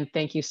again,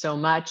 thank you so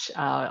much.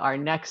 Our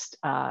next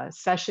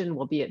session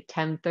will be at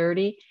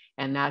 10:30,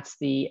 and that's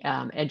the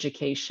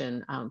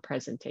education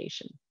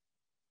presentation.